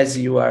 as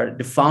you are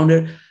the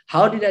founder,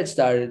 how did that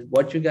start?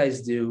 What you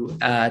guys do?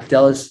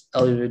 Tell us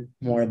a little bit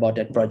more about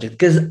that project.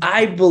 Because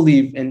I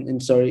believe,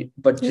 and sorry,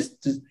 but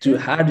just to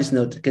have this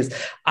note, because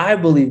I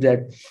believe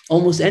that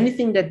almost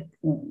anything that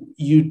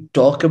you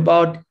talk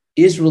about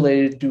is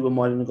related to a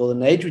modern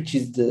golden age, which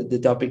is the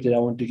topic that I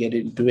want to get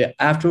into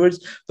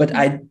afterwards. But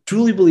I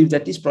truly believe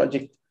that this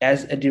project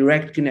has a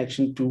direct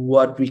connection to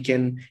what we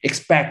can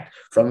expect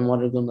from a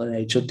modern golden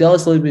age. So tell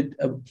us a little bit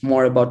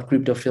more about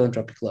Crypto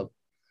Philanthropy Club.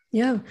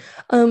 Yeah.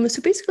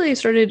 So basically, I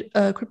started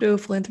a Crypto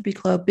Philanthropy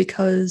Club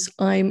because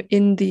I'm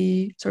in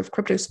the sort of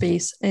crypto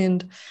space,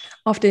 and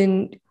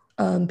often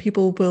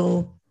people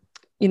will,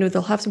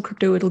 they'll have some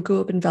crypto, it'll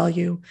go up in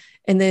value,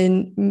 and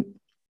then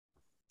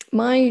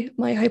my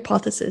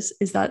hypothesis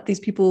is that these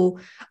people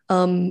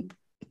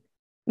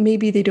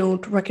maybe they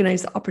don't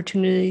recognize the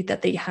opportunity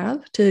that they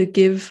have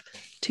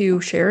to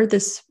share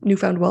this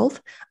newfound wealth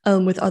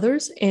with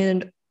others,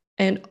 and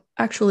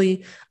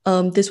actually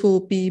this will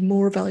be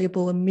more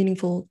valuable and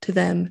meaningful to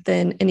them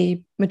than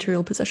any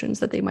material possessions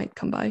that they might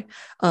come by,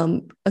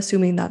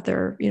 assuming that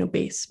their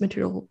base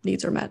material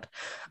needs are met.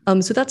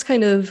 So that's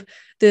kind of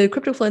the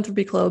Crypto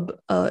Philanthropy Club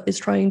is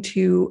trying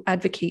to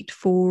advocate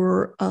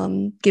for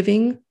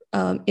giving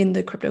in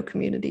the crypto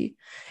community.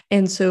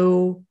 And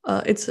so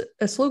it's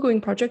a slow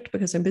going project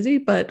because I'm busy,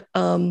 but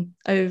I'm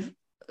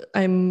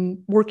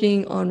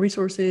working on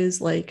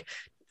resources like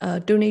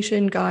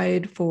donation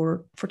guide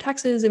for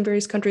taxes in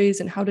various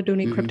countries and how to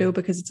donate crypto,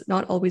 because it's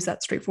not always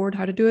that straightforward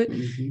how to do it.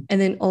 And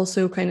then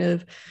also kind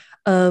of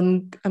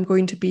I'm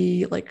going to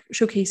be like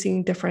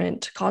showcasing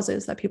different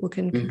causes that people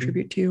can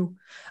contribute to.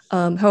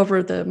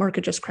 However, the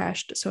market just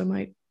crashed, so I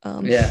might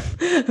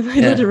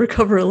let it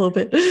recover a little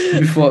bit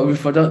before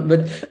that.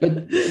 But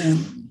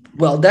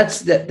well,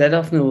 that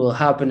definitely will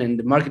happen, and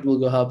the market will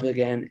go up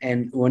again.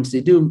 And once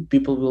they do,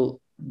 people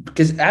will.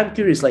 Because I'm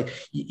curious, like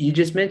you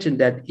just mentioned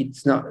that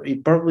it's not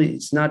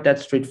that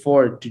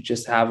straightforward to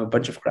just have a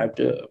bunch of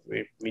crypto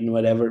in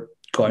whatever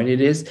coin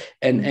it is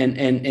and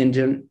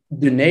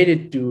donate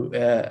it to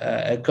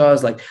a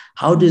cause. Like,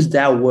 how does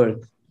that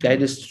work?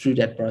 Guide us through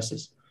that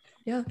process.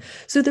 Yeah.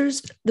 So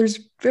there's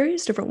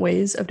various different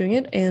ways of doing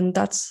it. And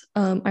that's,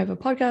 I have a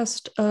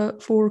podcast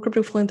for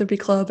Crypto Philanthropy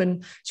Club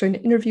and starting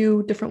to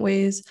interview different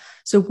ways.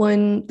 So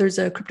there's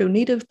a crypto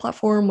native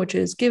platform, which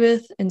is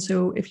Giveth. And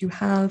so if you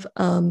have,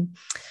 I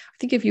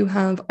think if you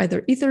have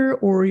either Ether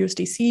or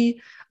USDC,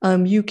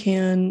 you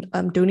can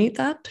donate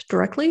that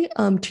directly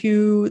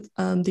to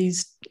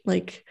these,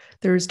 like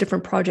there's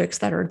different projects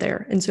that are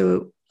there. And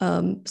so,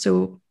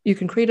 so you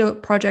can create a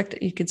project.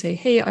 You could say,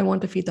 hey, I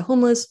want to feed the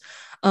homeless.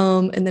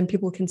 And then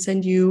people can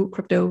send you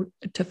crypto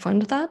to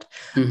fund that.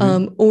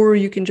 Or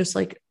you can just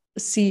like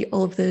see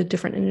all of the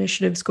different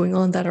initiatives going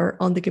on that are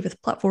on the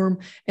Giveth platform,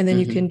 and then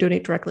you can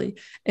donate directly.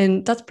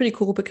 And that's pretty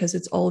cool because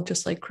it's all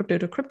just like crypto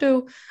to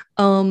crypto.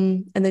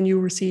 And then you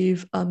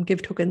receive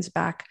Give tokens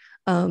back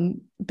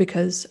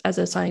because as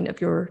a sign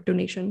of your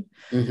donation.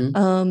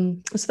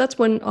 So that's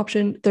one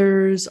option.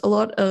 There's a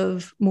lot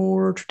of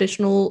more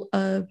traditional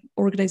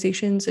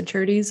organizations and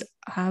charities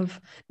have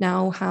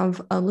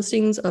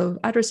listings of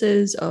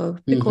addresses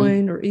of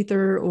Bitcoin or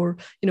Ether or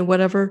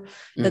whatever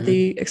that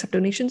they accept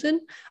donations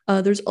in.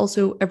 There's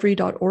also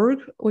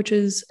every.org, which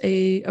is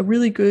a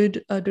really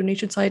good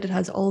donation site. It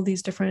has all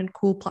these different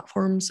cool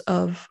platforms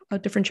of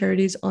different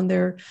charities on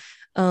there.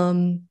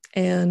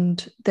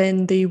 And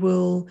then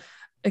they'll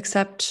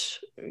accept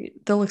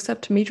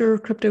major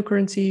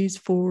cryptocurrencies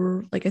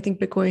for, like, I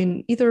think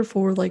Bitcoin, Ether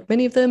for like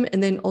many of them.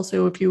 And then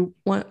also if you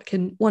want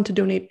to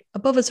donate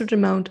above a certain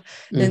amount,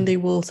 then they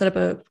will set up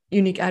a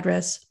unique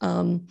address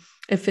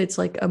if it's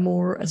like a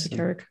more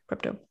esoteric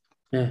crypto.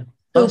 Yeah.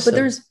 So, but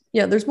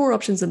there's more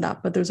options than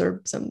that, but those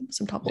are some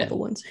top level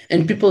ones.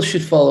 And people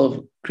should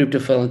follow Crypto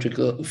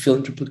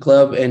Philanthropy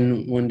Club,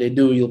 and when they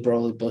do, you'll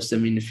probably post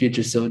them in the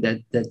future, so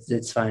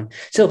that's fine.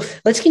 So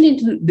let's get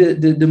into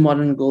the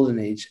modern golden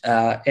age,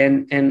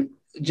 and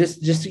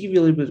just to give you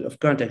a little bit of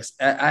context,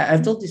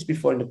 I've told this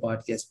before in the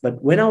podcast,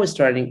 but when I was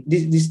starting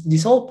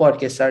this whole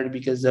podcast started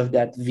because of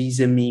that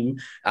Visa meme.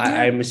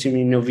 I'm assuming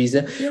you know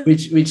Visa,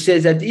 which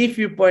says that if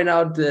you point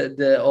out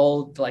the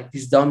old, like,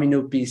 these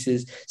domino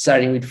pieces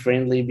starting with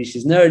friendly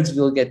ambitious nerds,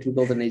 we'll get to the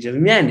golden age of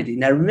humanity.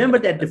 And I remember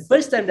that the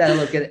first time that I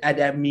looked at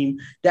that meme,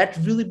 that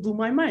really blew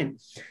my mind,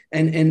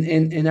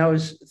 and I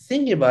was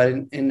thinking about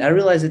it, and I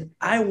realized that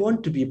I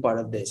want to be a part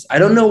of this. I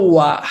don't know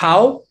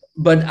how,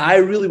 but I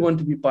really want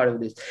to be part of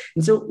this.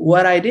 And so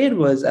what I did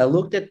was I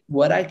looked at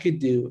what I could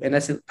do, and I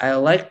said, I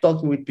like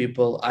talking with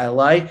people. I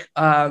like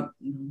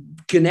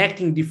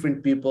connecting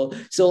different people.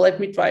 So let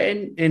me try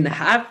and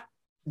have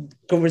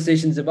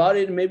conversations about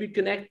it and maybe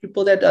connect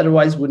people that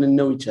otherwise wouldn't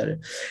know each other.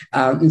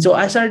 And so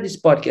I started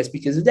this podcast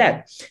because of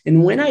that.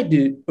 And when I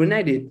did,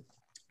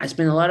 I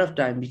spent a lot of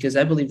time because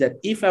I believe that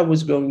if I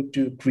was going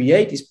to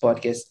create this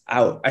podcast,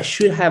 I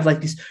should have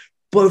like this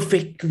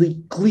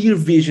perfectly clear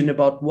vision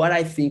about what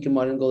I think a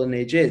modern golden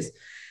age is.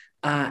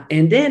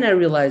 And then I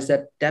realized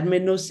that that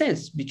made no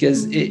sense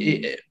because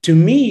to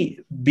me,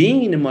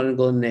 being in the modern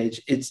golden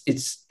age,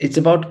 it's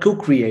about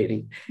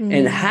co-creating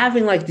and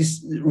having like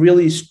this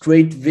really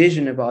straight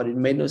vision about it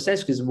made no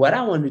sense because what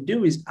I want to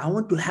do is I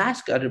want to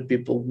ask other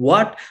people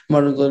what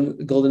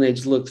modern golden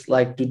age looks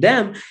like to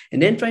them,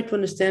 and then try to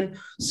understand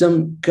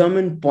some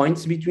common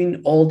points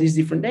between all these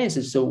different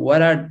dances. So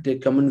what are the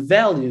common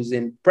values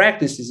and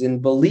practices and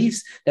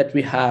beliefs that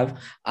we have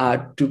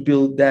to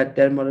build that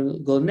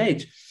modern golden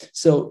age?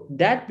 So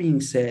that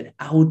being said,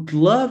 I would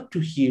love to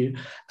hear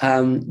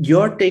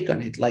your take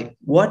on it. Like,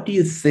 what do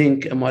you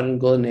think a modern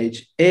golden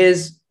age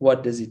is?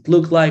 What does it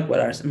look like? What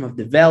are some of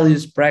the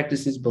values,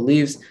 practices,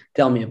 beliefs?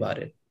 Tell me about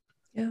it.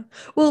 Yeah.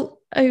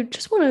 Well, I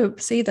just want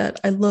to say that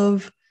I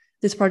love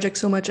this project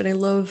so much, and I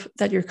love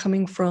that you're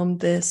coming from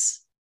this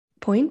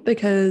point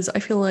because I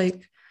feel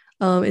like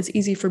it's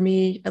easy for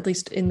me, at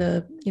least in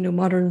the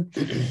modern,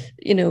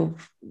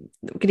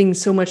 getting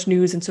so much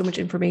news and so much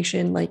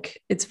information. Like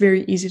it's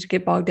very easy to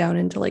get bogged down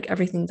into like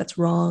everything that's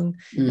wrong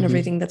and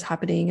everything that's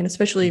happening, and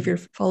especially if you're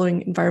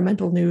following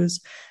environmental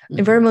news.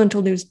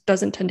 Environmental news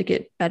doesn't tend to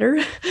get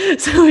better,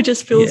 so it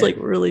just feels like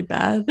really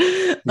bad.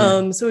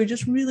 So I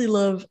just really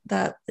love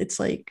that it's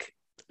like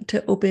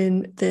to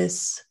open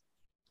this,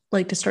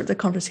 like to start the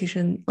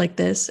conversation like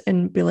this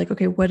and be like,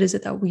 okay, what is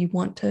it that we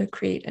want to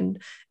create?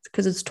 And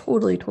because it's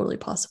totally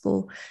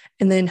possible.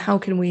 And then how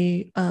can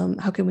we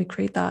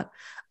create that?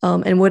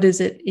 And what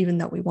is it even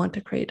that we want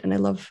to create? And I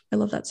love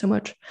that so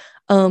much.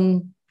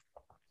 And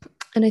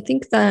I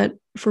think that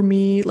for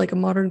me, like a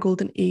modern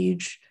golden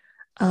age,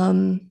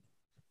 I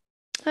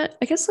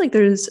guess like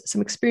there's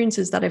some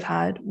experiences that I've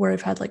had where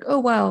I've had like, oh,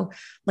 wow,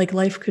 like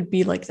life could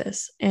be like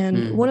this.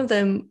 And one of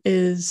them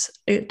is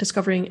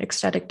discovering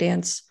ecstatic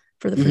dance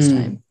for the first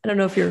time. I don't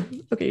know if you're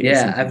okay.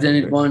 Yeah, I've done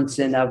it once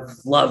and I've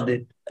loved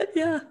it.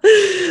 Yeah.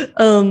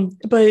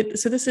 But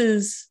so this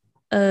is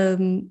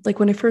like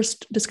when I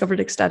first discovered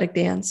ecstatic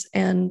dance,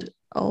 and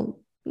I'll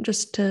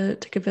just to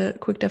give a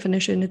quick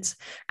definition, it's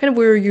kind of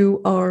where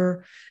you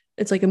are,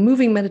 it's like a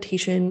moving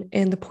meditation.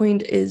 And the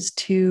point is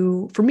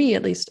to, for me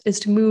at least, is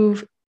to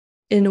move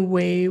in a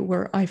way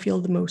where I feel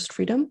the most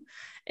freedom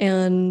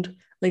and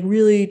like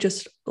really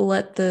just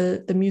let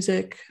the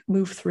music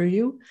move through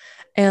you.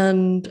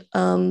 And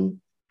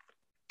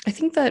I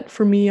think that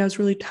for me, I was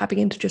really tapping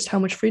into just how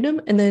much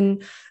freedom, and then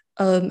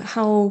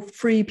how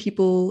free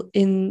people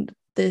in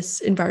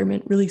this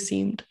environment really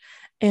seemed.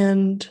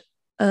 And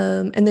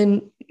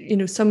then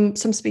some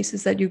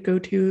spaces that you go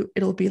to,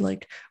 it'll be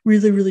like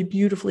really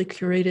beautifully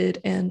curated,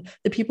 and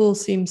the people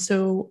seem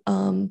so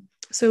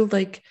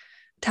like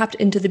tapped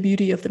into the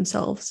beauty of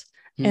themselves.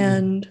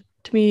 And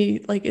to me,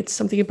 like it's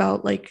something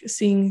about like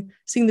seeing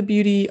the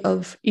beauty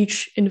of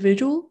each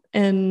individual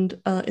and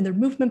in their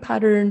movement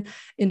pattern,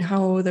 in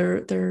how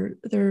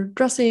they're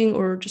dressing,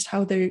 or just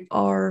how they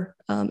are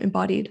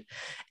embodied.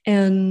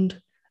 And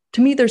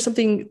to me, there's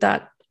something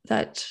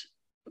that's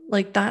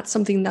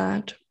something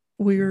that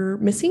we're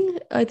missing,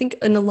 I think,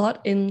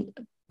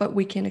 but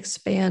we can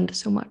expand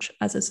so much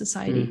as a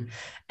society.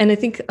 And I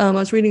think I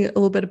was reading a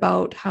little bit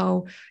about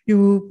how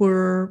you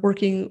were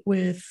working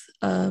with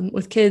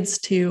kids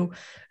to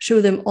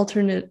show them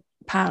alternate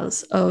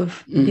paths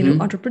of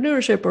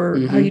entrepreneurship,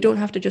 or how you don't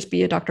have to just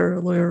be a doctor or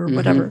a lawyer or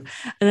whatever.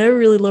 And I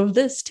really love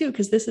this too,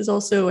 because this is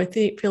also, I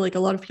feel like a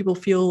lot of people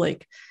feel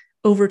like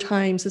over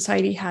time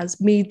society has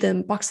made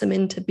them, box them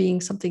into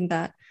being something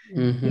that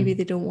maybe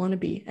they don't want to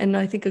be. And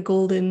I think a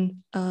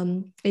golden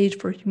age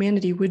for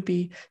humanity would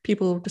be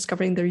people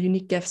discovering their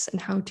unique gifts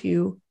and how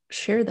to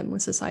share them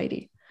with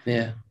society.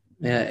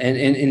 And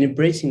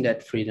embracing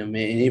that freedom,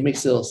 and it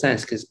makes a little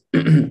sense because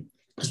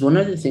one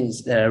of the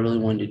things that I really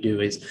want to do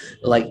is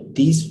like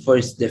these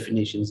first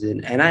definitions,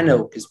 and I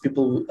know because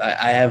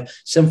I have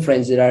some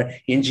friends that are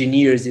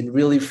engineers and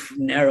really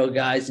narrow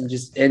guys, and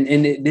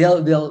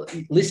they'll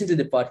listen to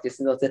the podcast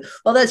and they'll say,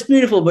 "Well, that's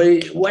beautiful,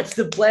 but what's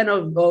the plan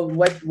of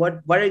what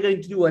are you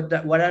going to do?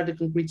 What are the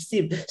concrete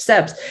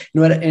steps?"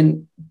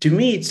 And to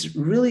me, it's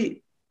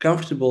really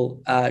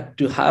comfortable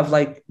to have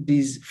like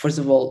these, first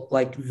of all,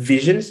 like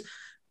visions.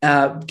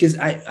 Because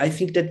I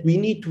think that we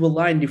need to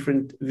align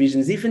different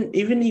visions, even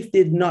if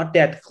they're not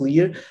that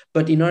clear,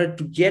 but in order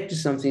to get to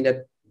something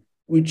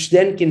which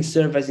then can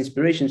serve as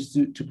inspirations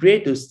to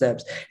create those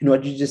steps. And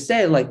what you just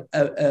said, like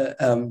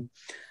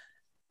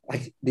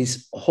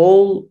this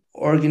whole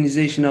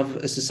organization of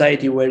a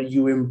society where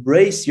you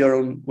embrace your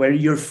own, where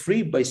you're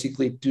free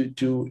basically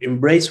to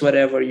embrace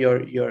whatever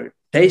your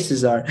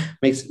tastes are,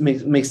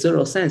 makes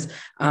total sense.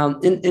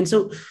 And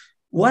so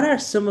what are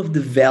some of the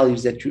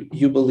values that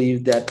you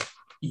believe that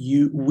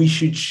we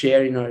should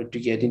share in order to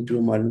get into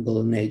a modern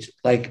golden age.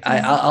 Like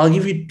Mhm. I'll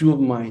give you two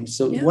of mine.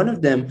 So Yeah. one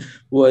of them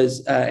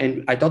was,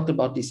 and I talked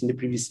about this in the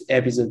previous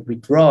episode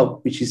with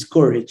Rob, which is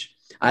courage.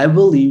 I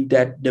believe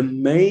that the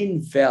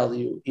main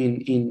value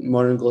in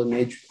modern golden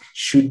age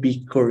should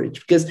be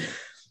courage, because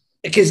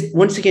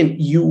once again,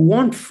 you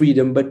want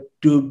freedom, but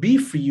to be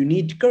free you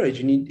need courage.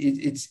 You need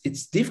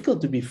it's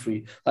difficult to be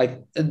free.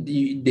 Like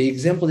the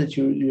example that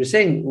you were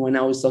saying, when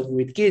I was talking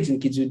with kids,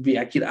 and kids would be,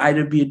 I could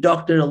either be a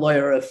doctor, a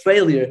lawyer, or a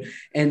failure.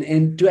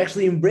 And to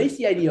actually embrace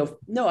the idea of,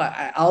 no,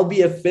 I'll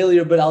be a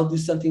failure, but I'll do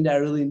something that I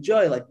really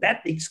enjoy, like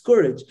that takes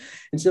courage.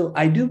 And so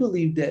I do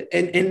believe that,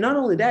 and not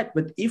only that,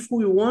 but if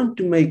we want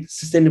to make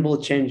sustainable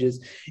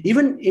changes,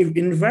 even if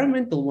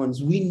environmental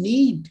ones, we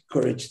need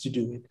courage to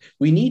do it.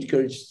 We need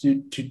courage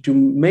to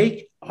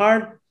make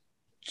our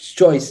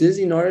choices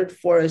in order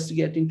for us to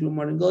get into a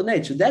modern golden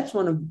age. So that's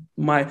one of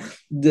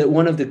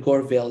one of the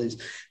core values.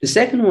 The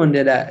second one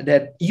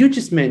that you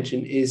just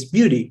mentioned is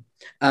beauty.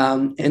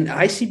 And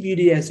I see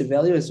beauty as a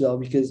value as well,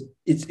 because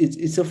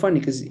it's so funny,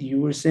 because you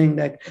were saying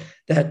that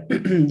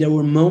there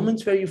were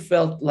moments where you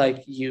felt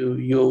like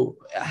you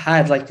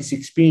had like this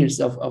experience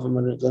of a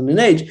modern golden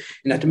age,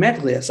 and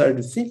automatically I started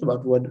to think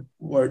about what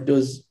were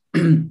those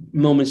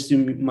moments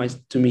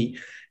to me,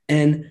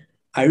 and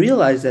I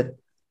realized that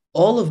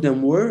all of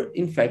them were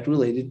in fact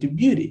related to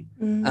beauty.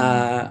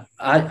 I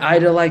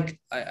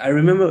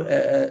remember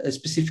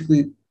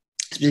specifically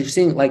specific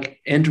thing, like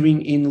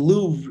entering in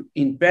Louvre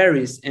in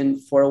Paris, and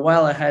for a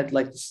while I had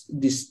like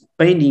this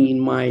painting in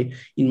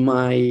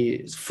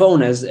my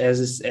phone as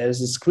a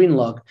screen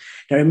lock.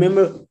 And I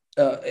remember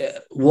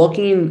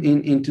walking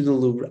into the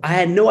Louvre. I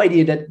had no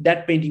idea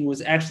that painting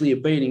was actually a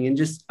painting, and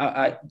just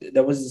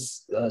there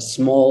was this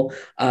small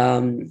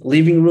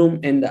living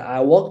room, and I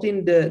walked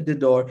in the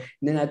door,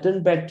 and then I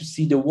turned back to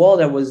see the wall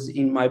that was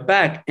in my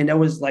back, and there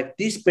was like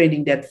this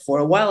painting that for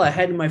a while I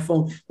had in my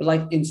phone, but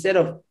like instead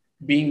of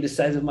being the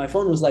size of my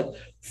phone, was like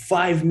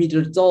 5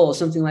 meters tall or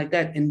something like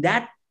that. And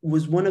that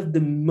was one of the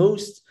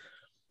most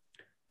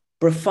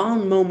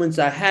profound moments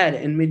I had,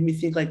 and made me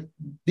think like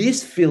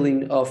this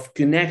feeling of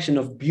connection,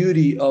 of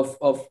beauty, of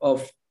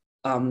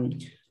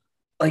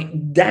like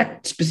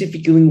that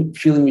specific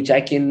feeling which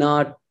I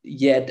cannot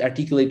yet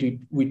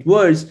articulate with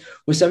words,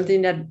 was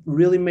something that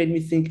really made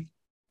me think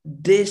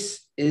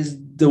this is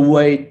the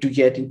way to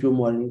get into a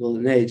modern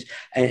golden age.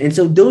 And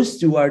so those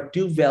two are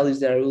two values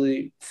that I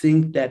really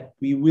think that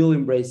we will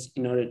embrace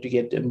in order to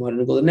get a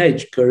modern golden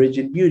age: courage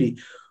and beauty.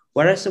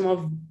 What are some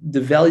of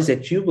the values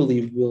that you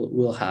believe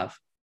we'll have?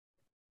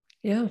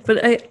 Yeah, but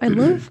I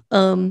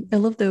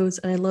love those,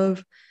 and I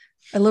love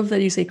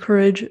that you say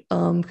courage,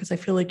 because I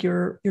feel like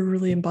you're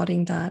really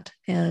embodying that.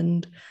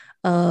 And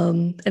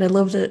I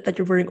love that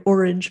you're wearing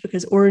orange,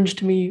 because orange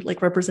to me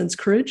like represents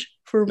courage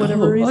for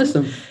whatever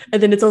reason. Awesome.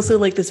 And then it's also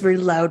like this very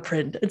loud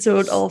print, and so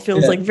it all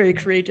feels like very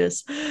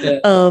courageous. Yeah.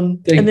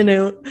 And then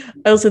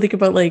I also think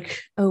about like,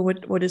 oh,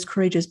 what does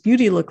courageous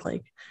beauty look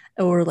like,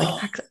 or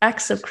like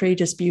acts of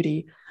courageous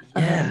beauty?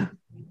 Yeah.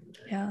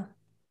 Yeah.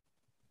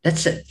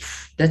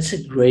 That's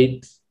a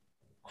great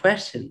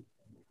question.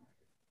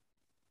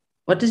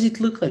 What does it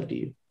look like to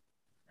you?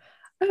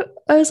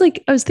 I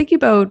was thinking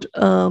about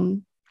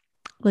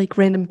like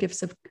random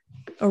gifts of,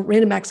 or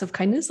random acts of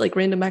kindness, like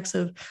random acts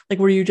of like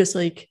where you just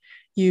like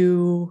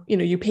you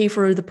pay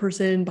for the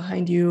person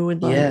behind you,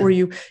 and like, or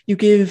you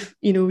give,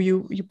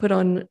 you put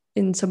on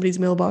in somebody's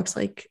mailbox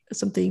like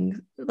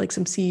something, like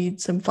some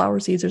seeds, some flower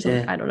seeds or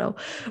something. I don't know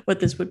what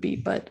this would be,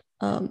 but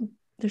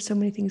there's so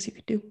many things you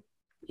could do.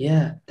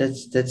 Yeah,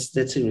 that's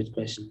a great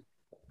question.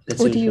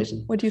 What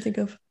do you think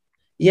of?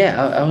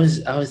 Yeah, I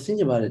was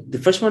thinking about it. The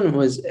first one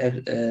was,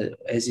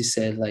 as you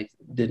said, like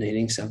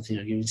donating something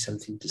or giving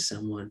something to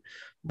someone.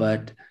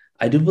 But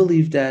I do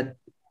believe that,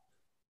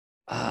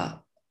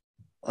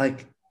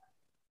 like,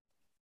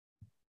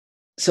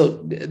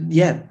 so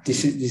yeah,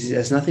 this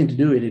has nothing to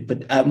do with it.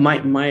 But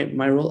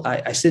my role,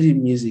 I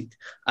studied music,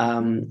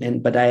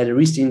 but I had a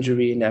wrist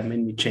injury, and that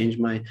made me change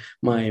my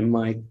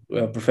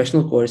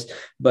professional course.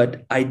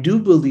 But I do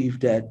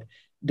believe that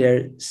there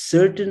are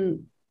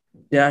certain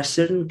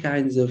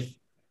kinds of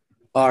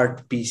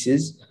art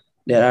pieces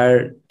that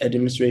are a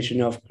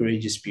demonstration of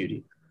courageous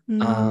beauty.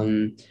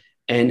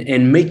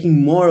 And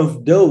making more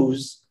of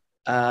those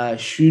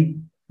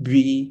should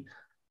be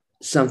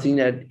something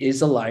that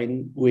is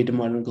aligned with the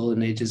modern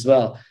golden age as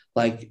well.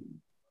 Like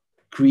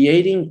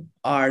creating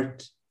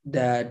art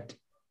that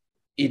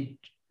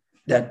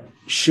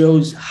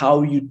shows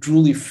how you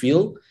truly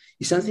feel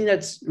is something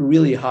that's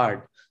really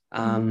hard.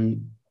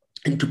 And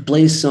to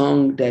play a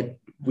song that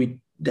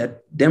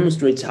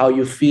demonstrates how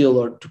you feel,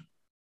 or to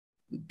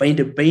paint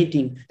a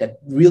painting that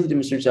really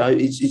demonstrates how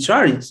it's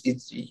hard.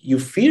 It's you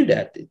fear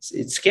that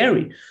it's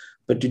scary,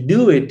 but to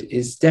do it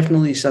is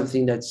definitely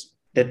something that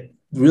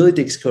really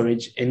takes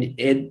courage, and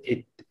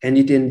it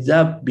ends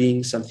up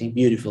being something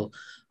beautiful.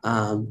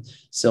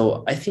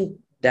 So I think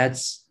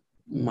that's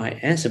my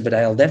answer, but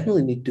I'll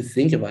definitely need to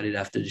think about it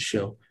after the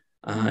show,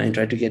 and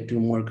try to get to a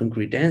more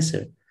concrete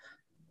answer.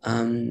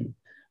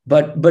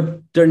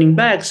 But turning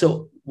back,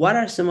 so what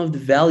are some of the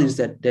values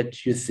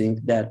that you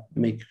think that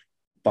make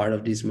part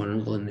of this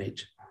modern golden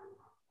age?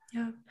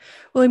 Yeah.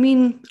 Well, I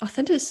mean,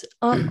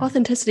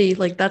 authenticity,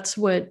 like that's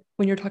what,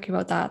 when you're talking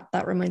about that,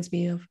 that reminds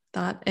me of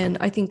that. And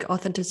I think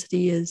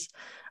authenticity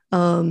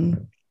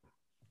um,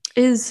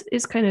 is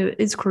kind of,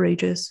 is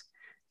courageous.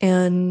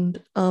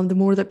 And the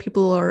more that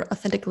people are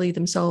authentically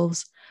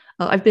themselves,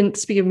 I've been,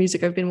 speaking of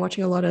music, I've been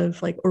watching a lot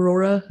of like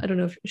Aurora. I don't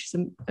know if she's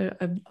kind of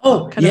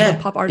a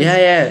pop artist.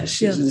 Yeah.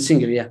 She's the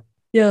singer. Yeah.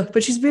 Yeah,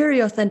 but she's very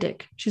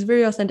authentic. She's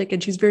very authentic,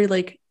 and she's very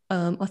like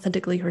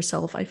authentically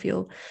herself, I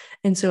feel.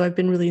 And so I've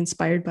been really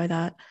inspired by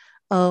that.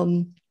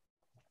 And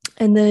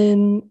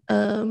then,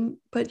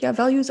 but yeah,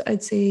 values,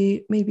 I'd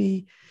say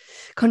maybe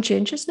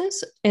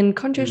conscientiousness. And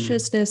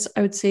conscientiousness,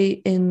 I would say,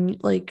 in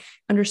like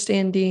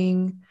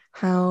understanding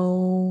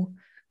how,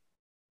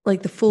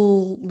 like the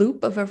full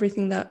loop of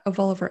everything, that of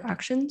all of our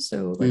actions.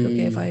 So like,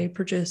 okay, if I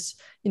purchase,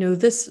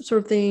 this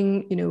sort of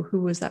thing,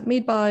 who was that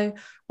made by?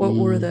 What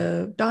were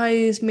the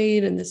dyes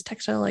made in this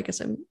textile? I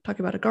guess I'm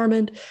talking about a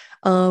garment.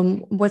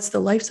 What's the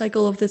life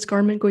cycle of this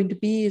garment going to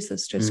be? Is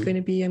this just going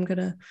to be, I'm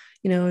gonna,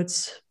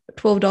 it's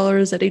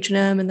 $12 at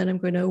H&M, and then I'm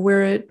going to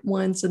wear it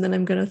once and then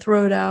I'm going to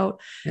throw it out.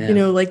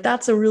 Like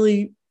that's a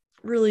really,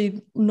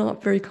 really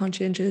not very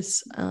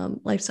conscientious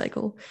life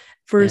cycle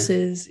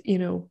versus,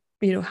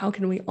 how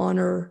can we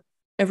honor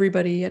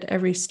everybody at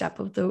every step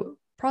of the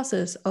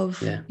process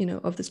of,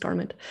 of this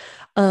garment.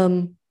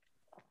 And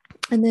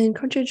then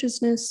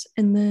conscientiousness,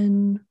 and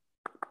then,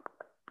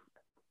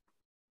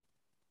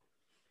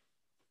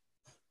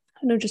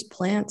 I don't know, just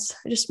plants.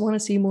 I just want to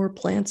see more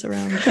plants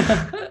around.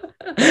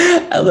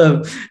 I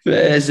love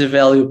as a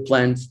value of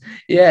plants.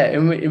 Yeah,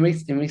 it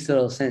makes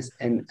total sense.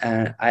 And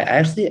I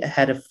actually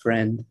had a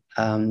friend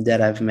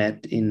that I've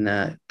met in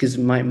because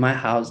my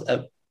house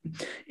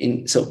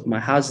so my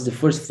house is the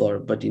first floor,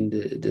 but in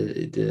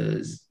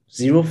the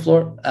zero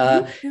floor,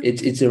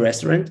 it's a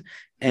restaurant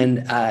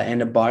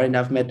and a bar, and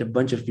I've met a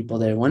bunch of people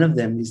there. One of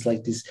them is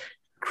like this.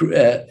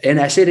 And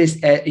I say this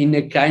in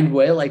a kind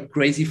way, like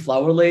crazy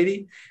flower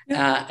lady,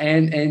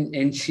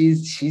 and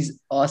she's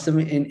awesome.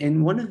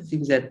 And one of the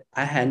things that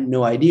I had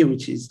no idea,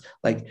 which is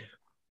like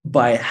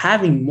by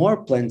having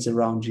more plants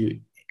around you,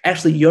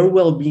 actually your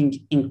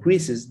well-being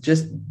increases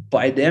just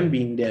by them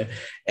being there.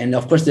 And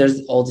of course,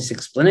 there's all this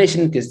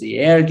explanation because the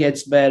air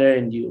gets better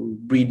and you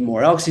breathe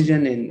more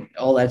oxygen and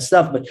all that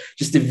stuff. But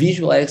just the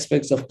visual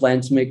aspects of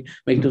plants make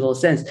total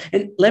sense.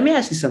 And let me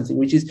ask you something,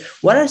 which is,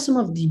 what are some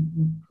of the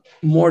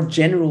more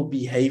general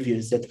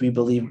behaviors that you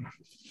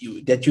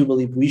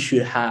believe we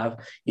should have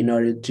in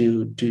order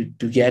to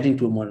get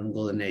into a modern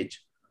golden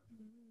age?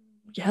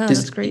 Yeah,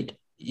 that's great.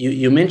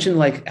 You mentioned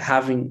like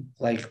having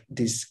like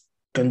this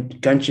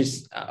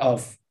conscious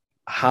of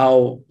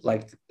how,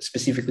 like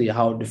specifically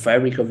how the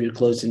fabric of your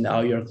clothes and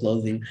how your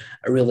clothing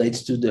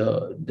relates to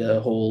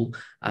the whole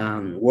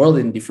world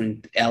and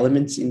different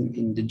elements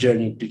in the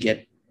journey to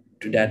get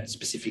to that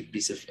specific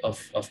piece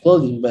of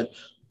clothing. But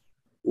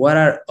what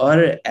are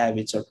other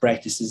habits or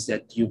practices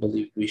that you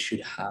believe we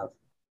should have?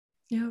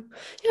 Yeah.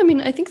 I mean,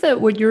 I think that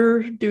what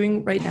you're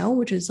doing right now,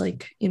 which is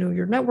like,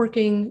 you're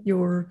networking,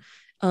 you're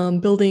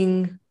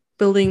building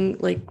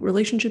like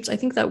relationships. I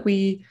think that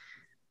we,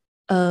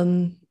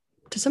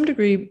 to some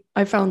degree,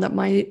 I found that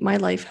my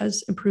life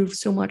has improved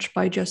so much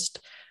by just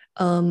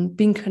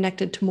being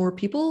connected to more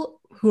people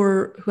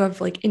who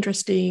have like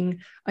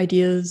interesting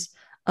ideas,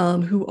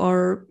 who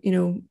are,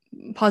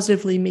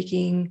 positively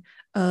making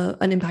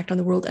an impact on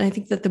the world. And I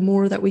think that the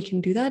more that we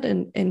can do that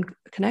and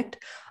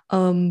connect,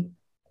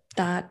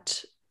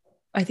 that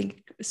I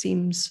think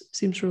seems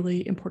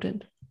really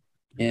important.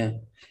 Yeah.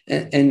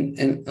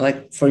 And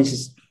like, for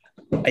instance,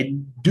 I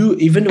do,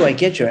 even though I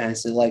get your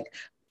answer, like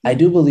I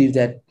do believe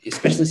that,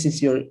 especially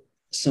since you're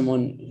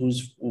someone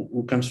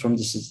who comes from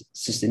the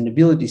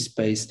sustainability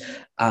space,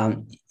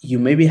 you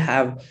maybe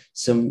have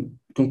some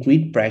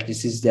concrete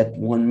practices that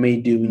one may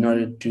do in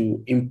order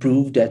to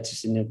improve that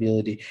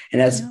sustainability.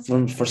 And as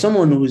for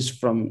someone who's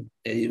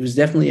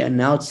definitely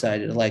an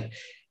outsider, like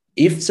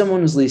if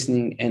someone is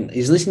listening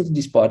to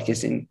this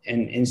podcast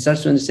and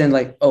starts to understand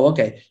like, oh,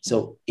 okay,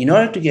 so in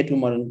order to get to a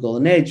modern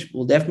golden age,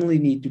 we'll definitely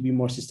need to be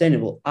more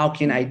sustainable. How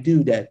can I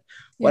do that?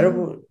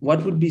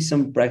 What would be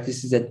some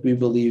practices that you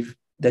believe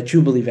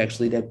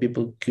actually that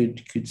people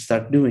could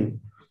start doing?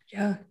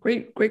 Yeah,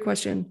 great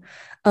question.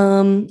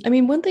 I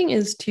mean, one thing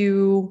is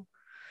to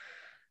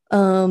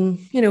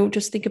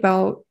just think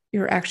about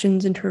your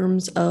actions in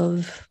terms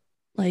of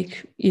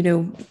like,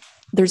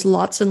 there's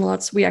lots and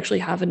lots. We actually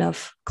have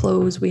enough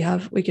clothes. We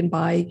can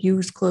buy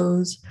used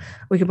clothes.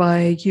 We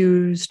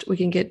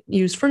can get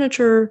used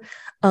furniture.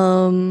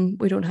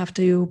 We don't have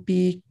to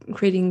be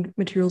creating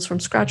materials from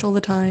scratch all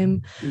the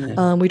time.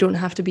 We don't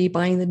have to be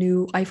buying the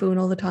new iPhone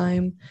all the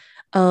time.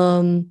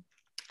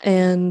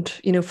 And,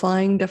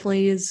 flying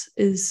definitely is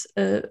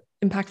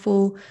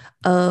impactful.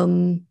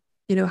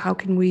 How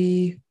can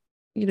we,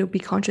 be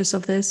conscious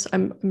of this?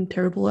 I'm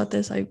terrible at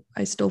this.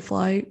 I still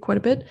fly quite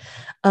a bit.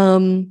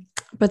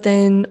 But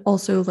then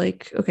also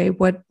like, okay,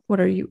 what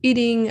are you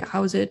eating?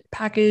 How is it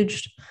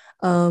packaged?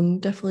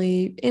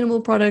 Definitely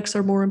animal products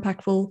are more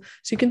impactful.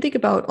 So you can think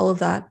about all of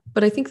that.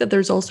 But I think that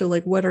there's also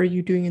like, what are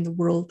you doing in the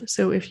world?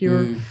 So if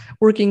you're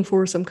working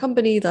for some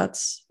company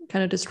that's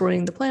kind of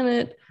destroying the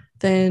planet,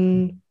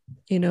 then,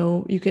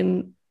 you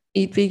can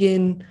eat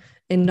vegan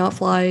and not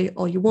fly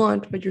all you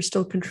want, but you're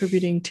still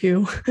contributing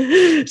to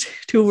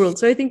to a world.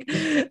 So I think,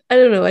 I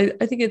don't know.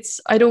 I think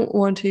I don't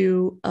want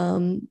to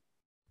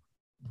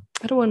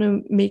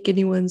make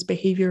anyone's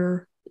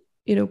behavior,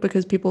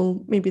 because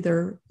people, maybe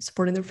they're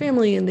supporting their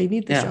family and they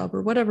need this job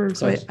or whatever.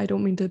 So I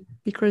don't mean to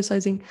be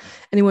criticizing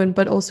anyone,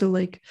 but also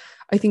like,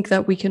 I think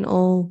that we can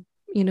all,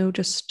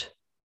 just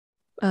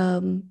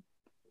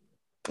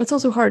it's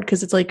also hard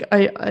because it's like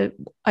I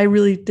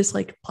really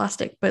dislike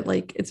plastic, but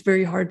like it's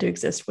very hard to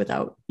exist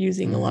without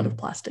using a lot of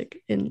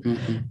plastic. And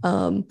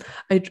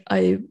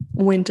I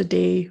went a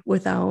day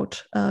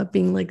without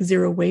being like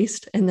zero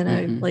waste, and then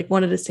I like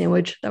wanted a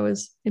sandwich that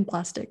was in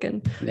plastic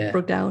and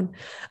broke down.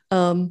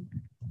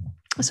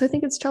 So I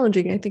think it's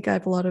challenging. I think I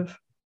have a lot of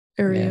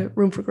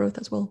room for growth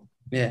as well.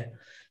 Yeah.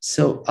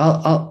 So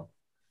I'll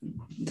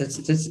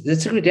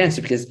that's a great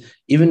answer, because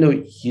even though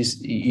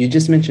you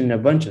just mentioned a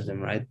bunch of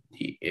them, right?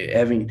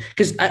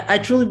 Because I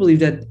truly believe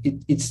that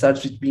it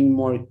starts with being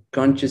more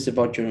conscious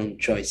about your own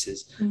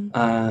choices,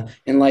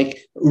 and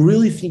like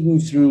really thinking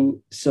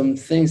through some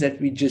things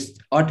that we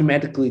just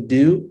automatically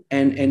do,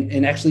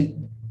 and actually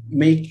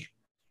make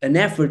an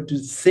effort to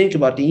think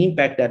about the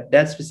impact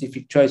that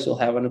specific choice will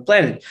have on the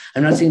planet.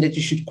 I'm not saying that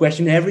you should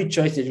question every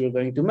choice that you're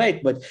going to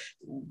make, but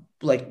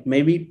like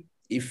maybe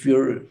if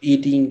you're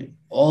eating,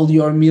 all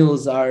your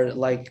meals are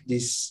like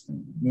this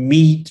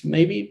meat,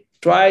 maybe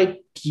try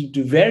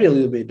to vary a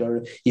little bit.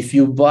 Or if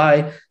you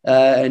buy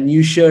a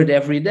new shirt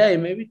every day,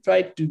 maybe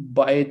try to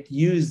buy it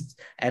used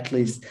at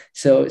least.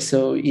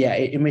 So yeah,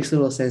 it makes a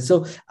little sense.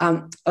 So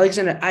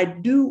Alexandra, I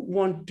do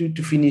want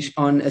to finish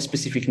on a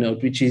specific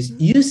note, which is,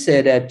 you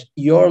said that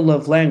your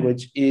love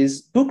language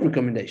is book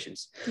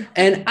recommendations,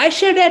 and I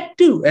share that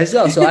too as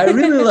well. So I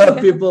really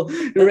love people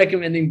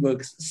recommending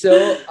books.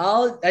 So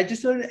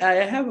I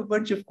have a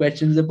bunch of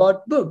questions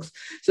about books.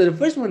 So the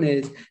first one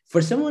is,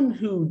 for someone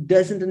who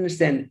doesn't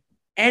understand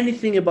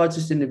anything about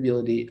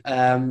sustainability,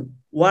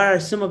 what are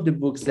some of the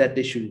books that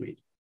they should read?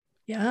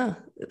 Yeah,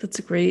 that's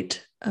a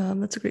great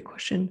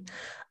question.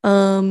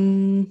 I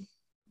mean,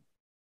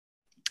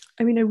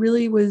 I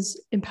really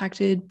was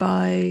impacted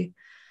by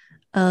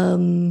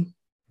there's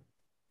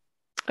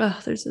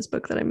this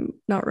book that I'm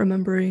not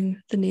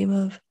remembering the name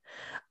of,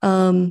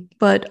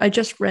 but I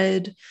just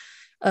read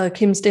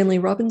Kim Stanley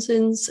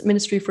Robinson's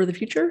Ministry for the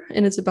Future,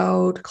 and it's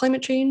about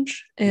climate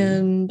change.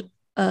 And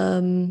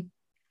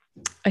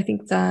I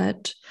think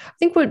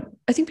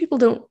people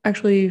don't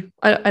actually,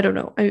 I don't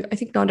know. I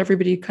think not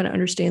everybody kind of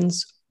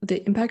understands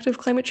the impact of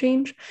climate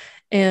change.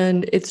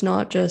 And it's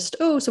not just,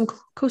 some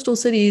coastal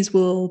cities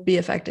will be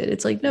affected.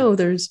 It's like, no,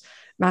 there's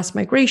mass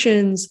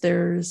migrations,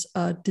 there's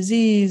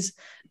disease,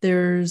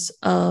 there's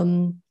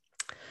food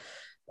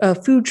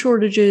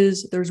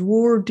shortages, there's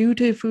war due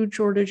to food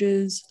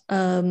shortages,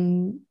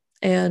 and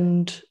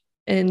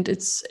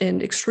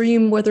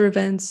extreme weather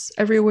events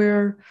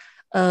everywhere,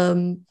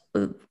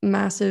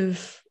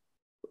 massive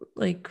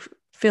like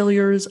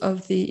failures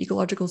of the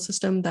ecological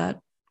system that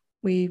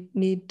we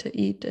need to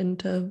eat and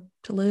to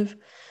live.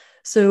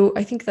 So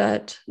I think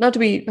that,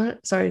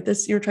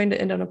 you're trying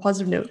to end on a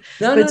positive note.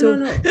 No.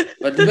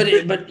 But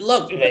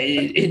look,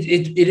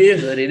 it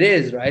is what it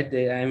is, right?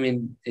 I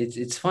mean,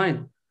 it's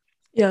fine.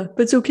 Yeah,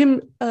 but so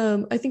Kim,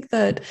 I think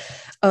that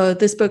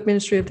this book,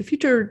 Ministry of the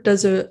Future,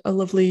 does a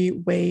lovely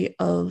way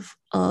of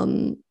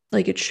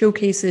like, it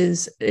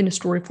showcases in a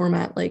story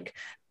format, like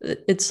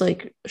it's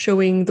like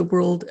showing the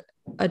world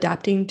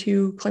adapting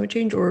to climate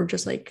change, or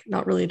just like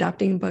not really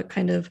adapting, but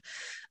kind of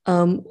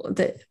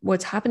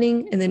what's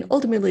happening. And then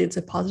ultimately it's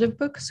a positive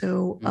book.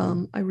 So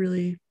I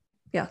really,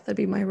 that'd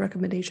be my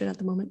recommendation at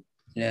the moment.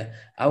 Yeah,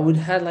 I would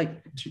have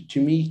like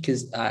to me,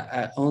 because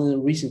I only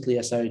recently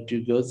I started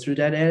to go through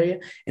that area,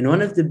 and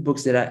one of the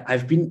books that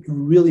I've been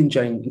really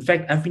enjoying, in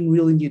fact, I've been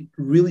reading it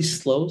really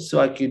slow so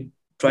I could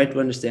try to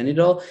understand it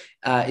all,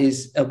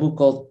 is a book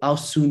called How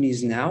Soon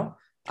Is Now.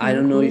 I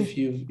don't know if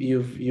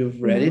you've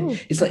read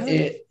it. It's like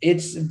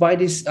it's by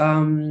this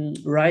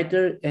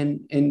writer,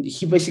 and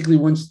he basically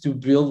wants to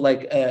build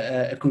like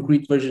a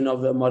concrete version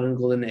of a modern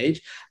golden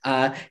age.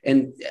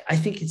 And I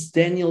think it's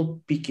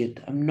Daniel Pickett.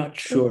 I'm not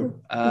sure,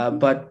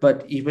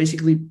 but he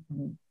basically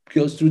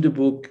goes through the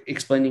book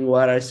explaining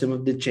what are some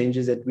of the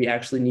changes that we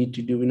actually need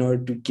to do in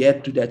order to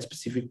get to that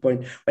specific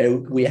point where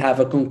we have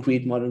a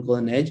concrete modern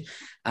golden age.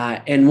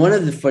 And one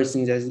of the first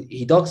things that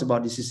he talks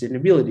about is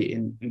sustainability,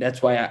 and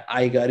that's why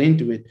I got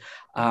into it.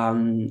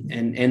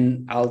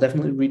 And I'll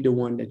definitely read the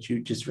one that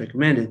you just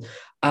recommended.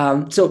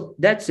 So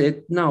that's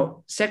it.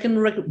 Now,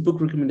 second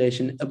book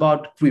recommendation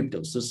about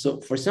crypto. So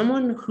for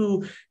someone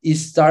who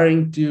is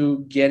starting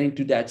to get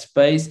into that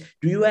space,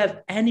 do you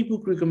have any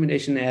book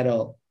recommendation at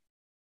all?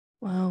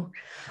 Wow.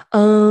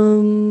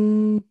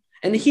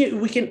 And here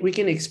we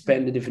can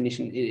expand the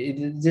definition.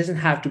 It doesn't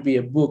have to be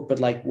a book, but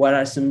like what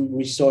are some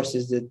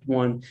resources that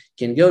one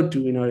can go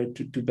to in order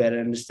to better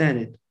understand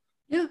it?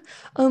 Yeah,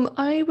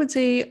 I would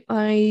say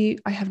I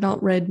have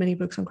not read many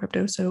books on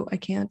crypto, so I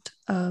can't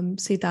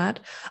say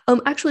that.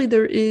 Actually,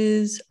 there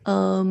is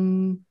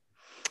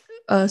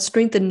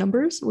Strength in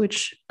Numbers,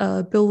 which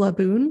Bill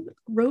Laboon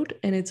wrote,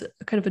 and it's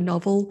kind of a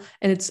novel,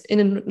 and it's in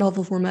a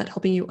novel format,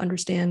 helping you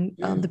understand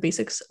the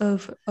basics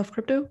of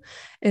crypto.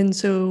 And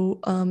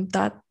so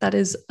that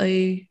is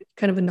a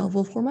kind of a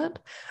novel format.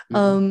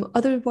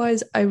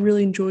 Otherwise, I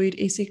really enjoyed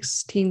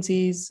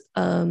A16Z's.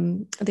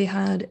 They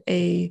had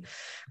a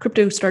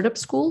crypto startup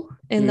school,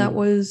 and that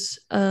was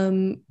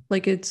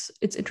like it's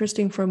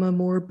interesting from a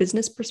more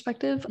business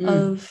perspective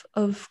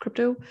of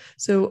crypto.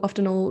 So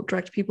often I'll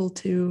direct people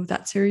to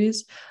that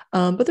series.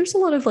 But there's a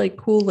lot of like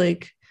cool,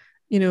 like,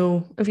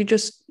 if you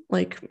just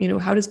like,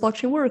 how does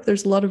blockchain work?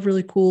 There's a lot of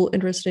really cool,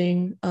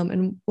 interesting,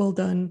 and well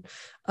done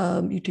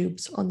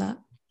YouTubes on that.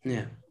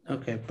 Yeah.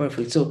 Okay,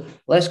 perfect. So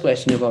last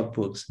question about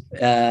books.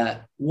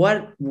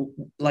 What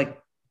like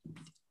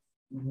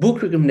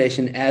book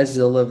recommendation as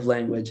a love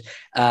language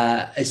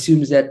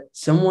assumes that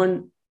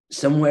someone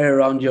somewhere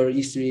around your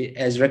history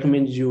has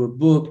recommended you a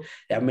book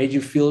that made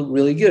you feel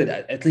really good.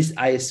 At least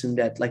I assume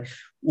that. Like,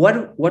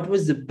 what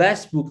was the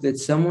best book that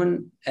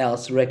someone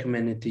else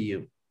recommended to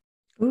you?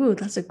 Ooh,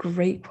 that's a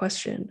great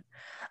question.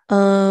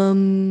 I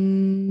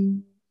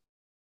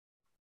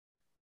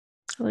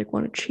like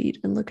want to cheat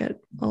and look at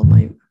all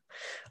my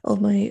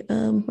my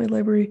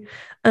library.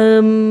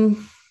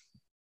 From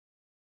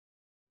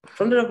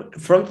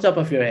the top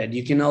of your head,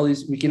 we can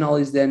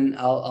always then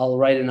I'll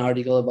write an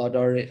article about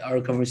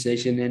our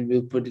conversation and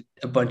we'll put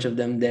a bunch of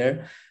them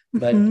there.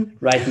 But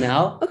right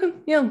now, okay,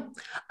 yeah,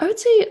 I would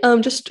say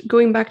just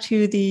going back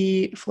to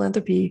the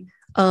philanthropy.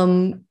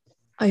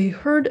 I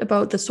heard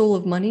about The Soul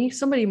of Money.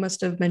 Somebody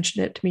must have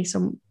mentioned it to me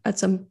at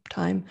some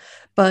time,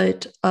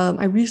 but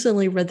I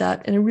recently read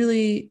that, and it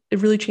really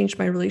changed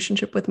my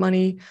relationship with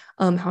money,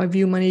 how I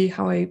view money,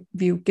 how I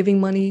view giving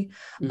money,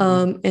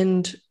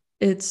 and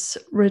it's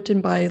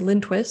written by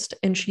Lynn Twist,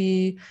 and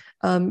she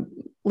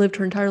lived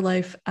her entire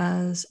life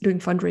as doing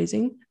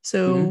fundraising.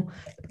 So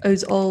it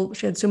was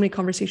she had so many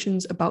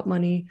conversations about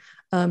money.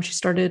 She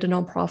started a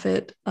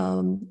nonprofit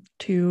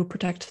to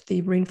protect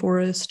the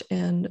rainforest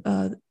and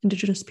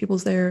indigenous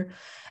peoples there.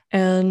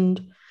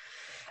 And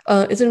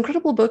it's an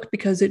incredible book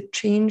because it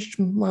changed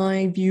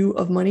my view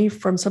of money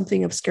from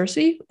something of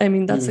scarcity. I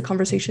mean, that's the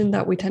conversation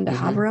that we tend to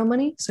have around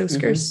money. So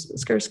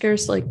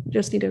scarce, like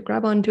just need to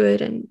grab onto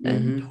it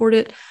and hoard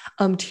it,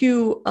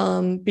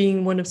 to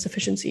being one of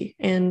sufficiency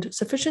and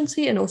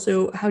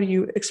also how do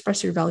you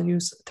express your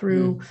values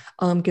through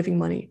giving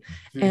money.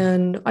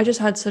 And I just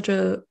had such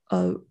a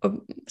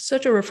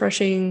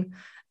refreshing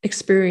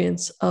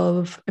experience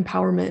of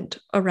empowerment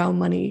around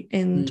money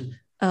and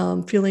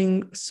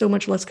feeling so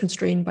much less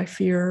constrained by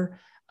fear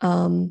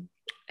and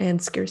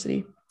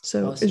scarcity.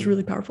 So it's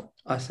really powerful.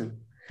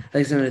 Awesome.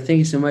 Alexandra, thank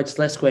you so much.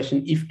 Last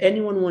question. If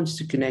anyone wants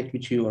to connect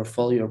with you or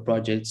follow your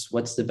projects,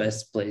 what's the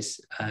best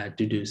place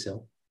to do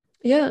so?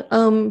 Yeah.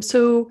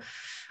 So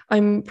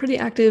I'm pretty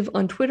active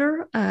on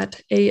Twitter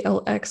at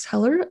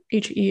ALXHeller,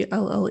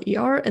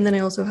 HELLER. And then I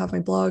also have my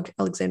blog,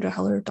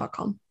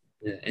 alexandraheller.com.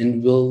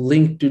 And we'll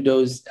link to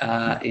those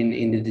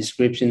in the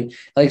description.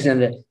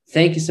 Alexandra,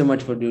 thank you so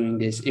much for doing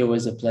this. It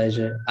was a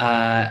pleasure.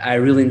 I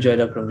really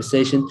enjoyed our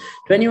conversation.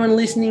 To anyone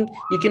listening,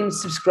 you can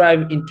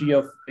subscribe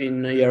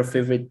in your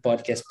favorite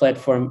podcast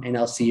platform, and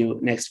I'll see you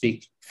next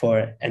week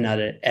for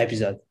another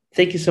episode.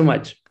 Thank you so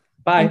much.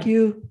 Bye. Thank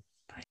you.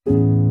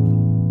 Bye.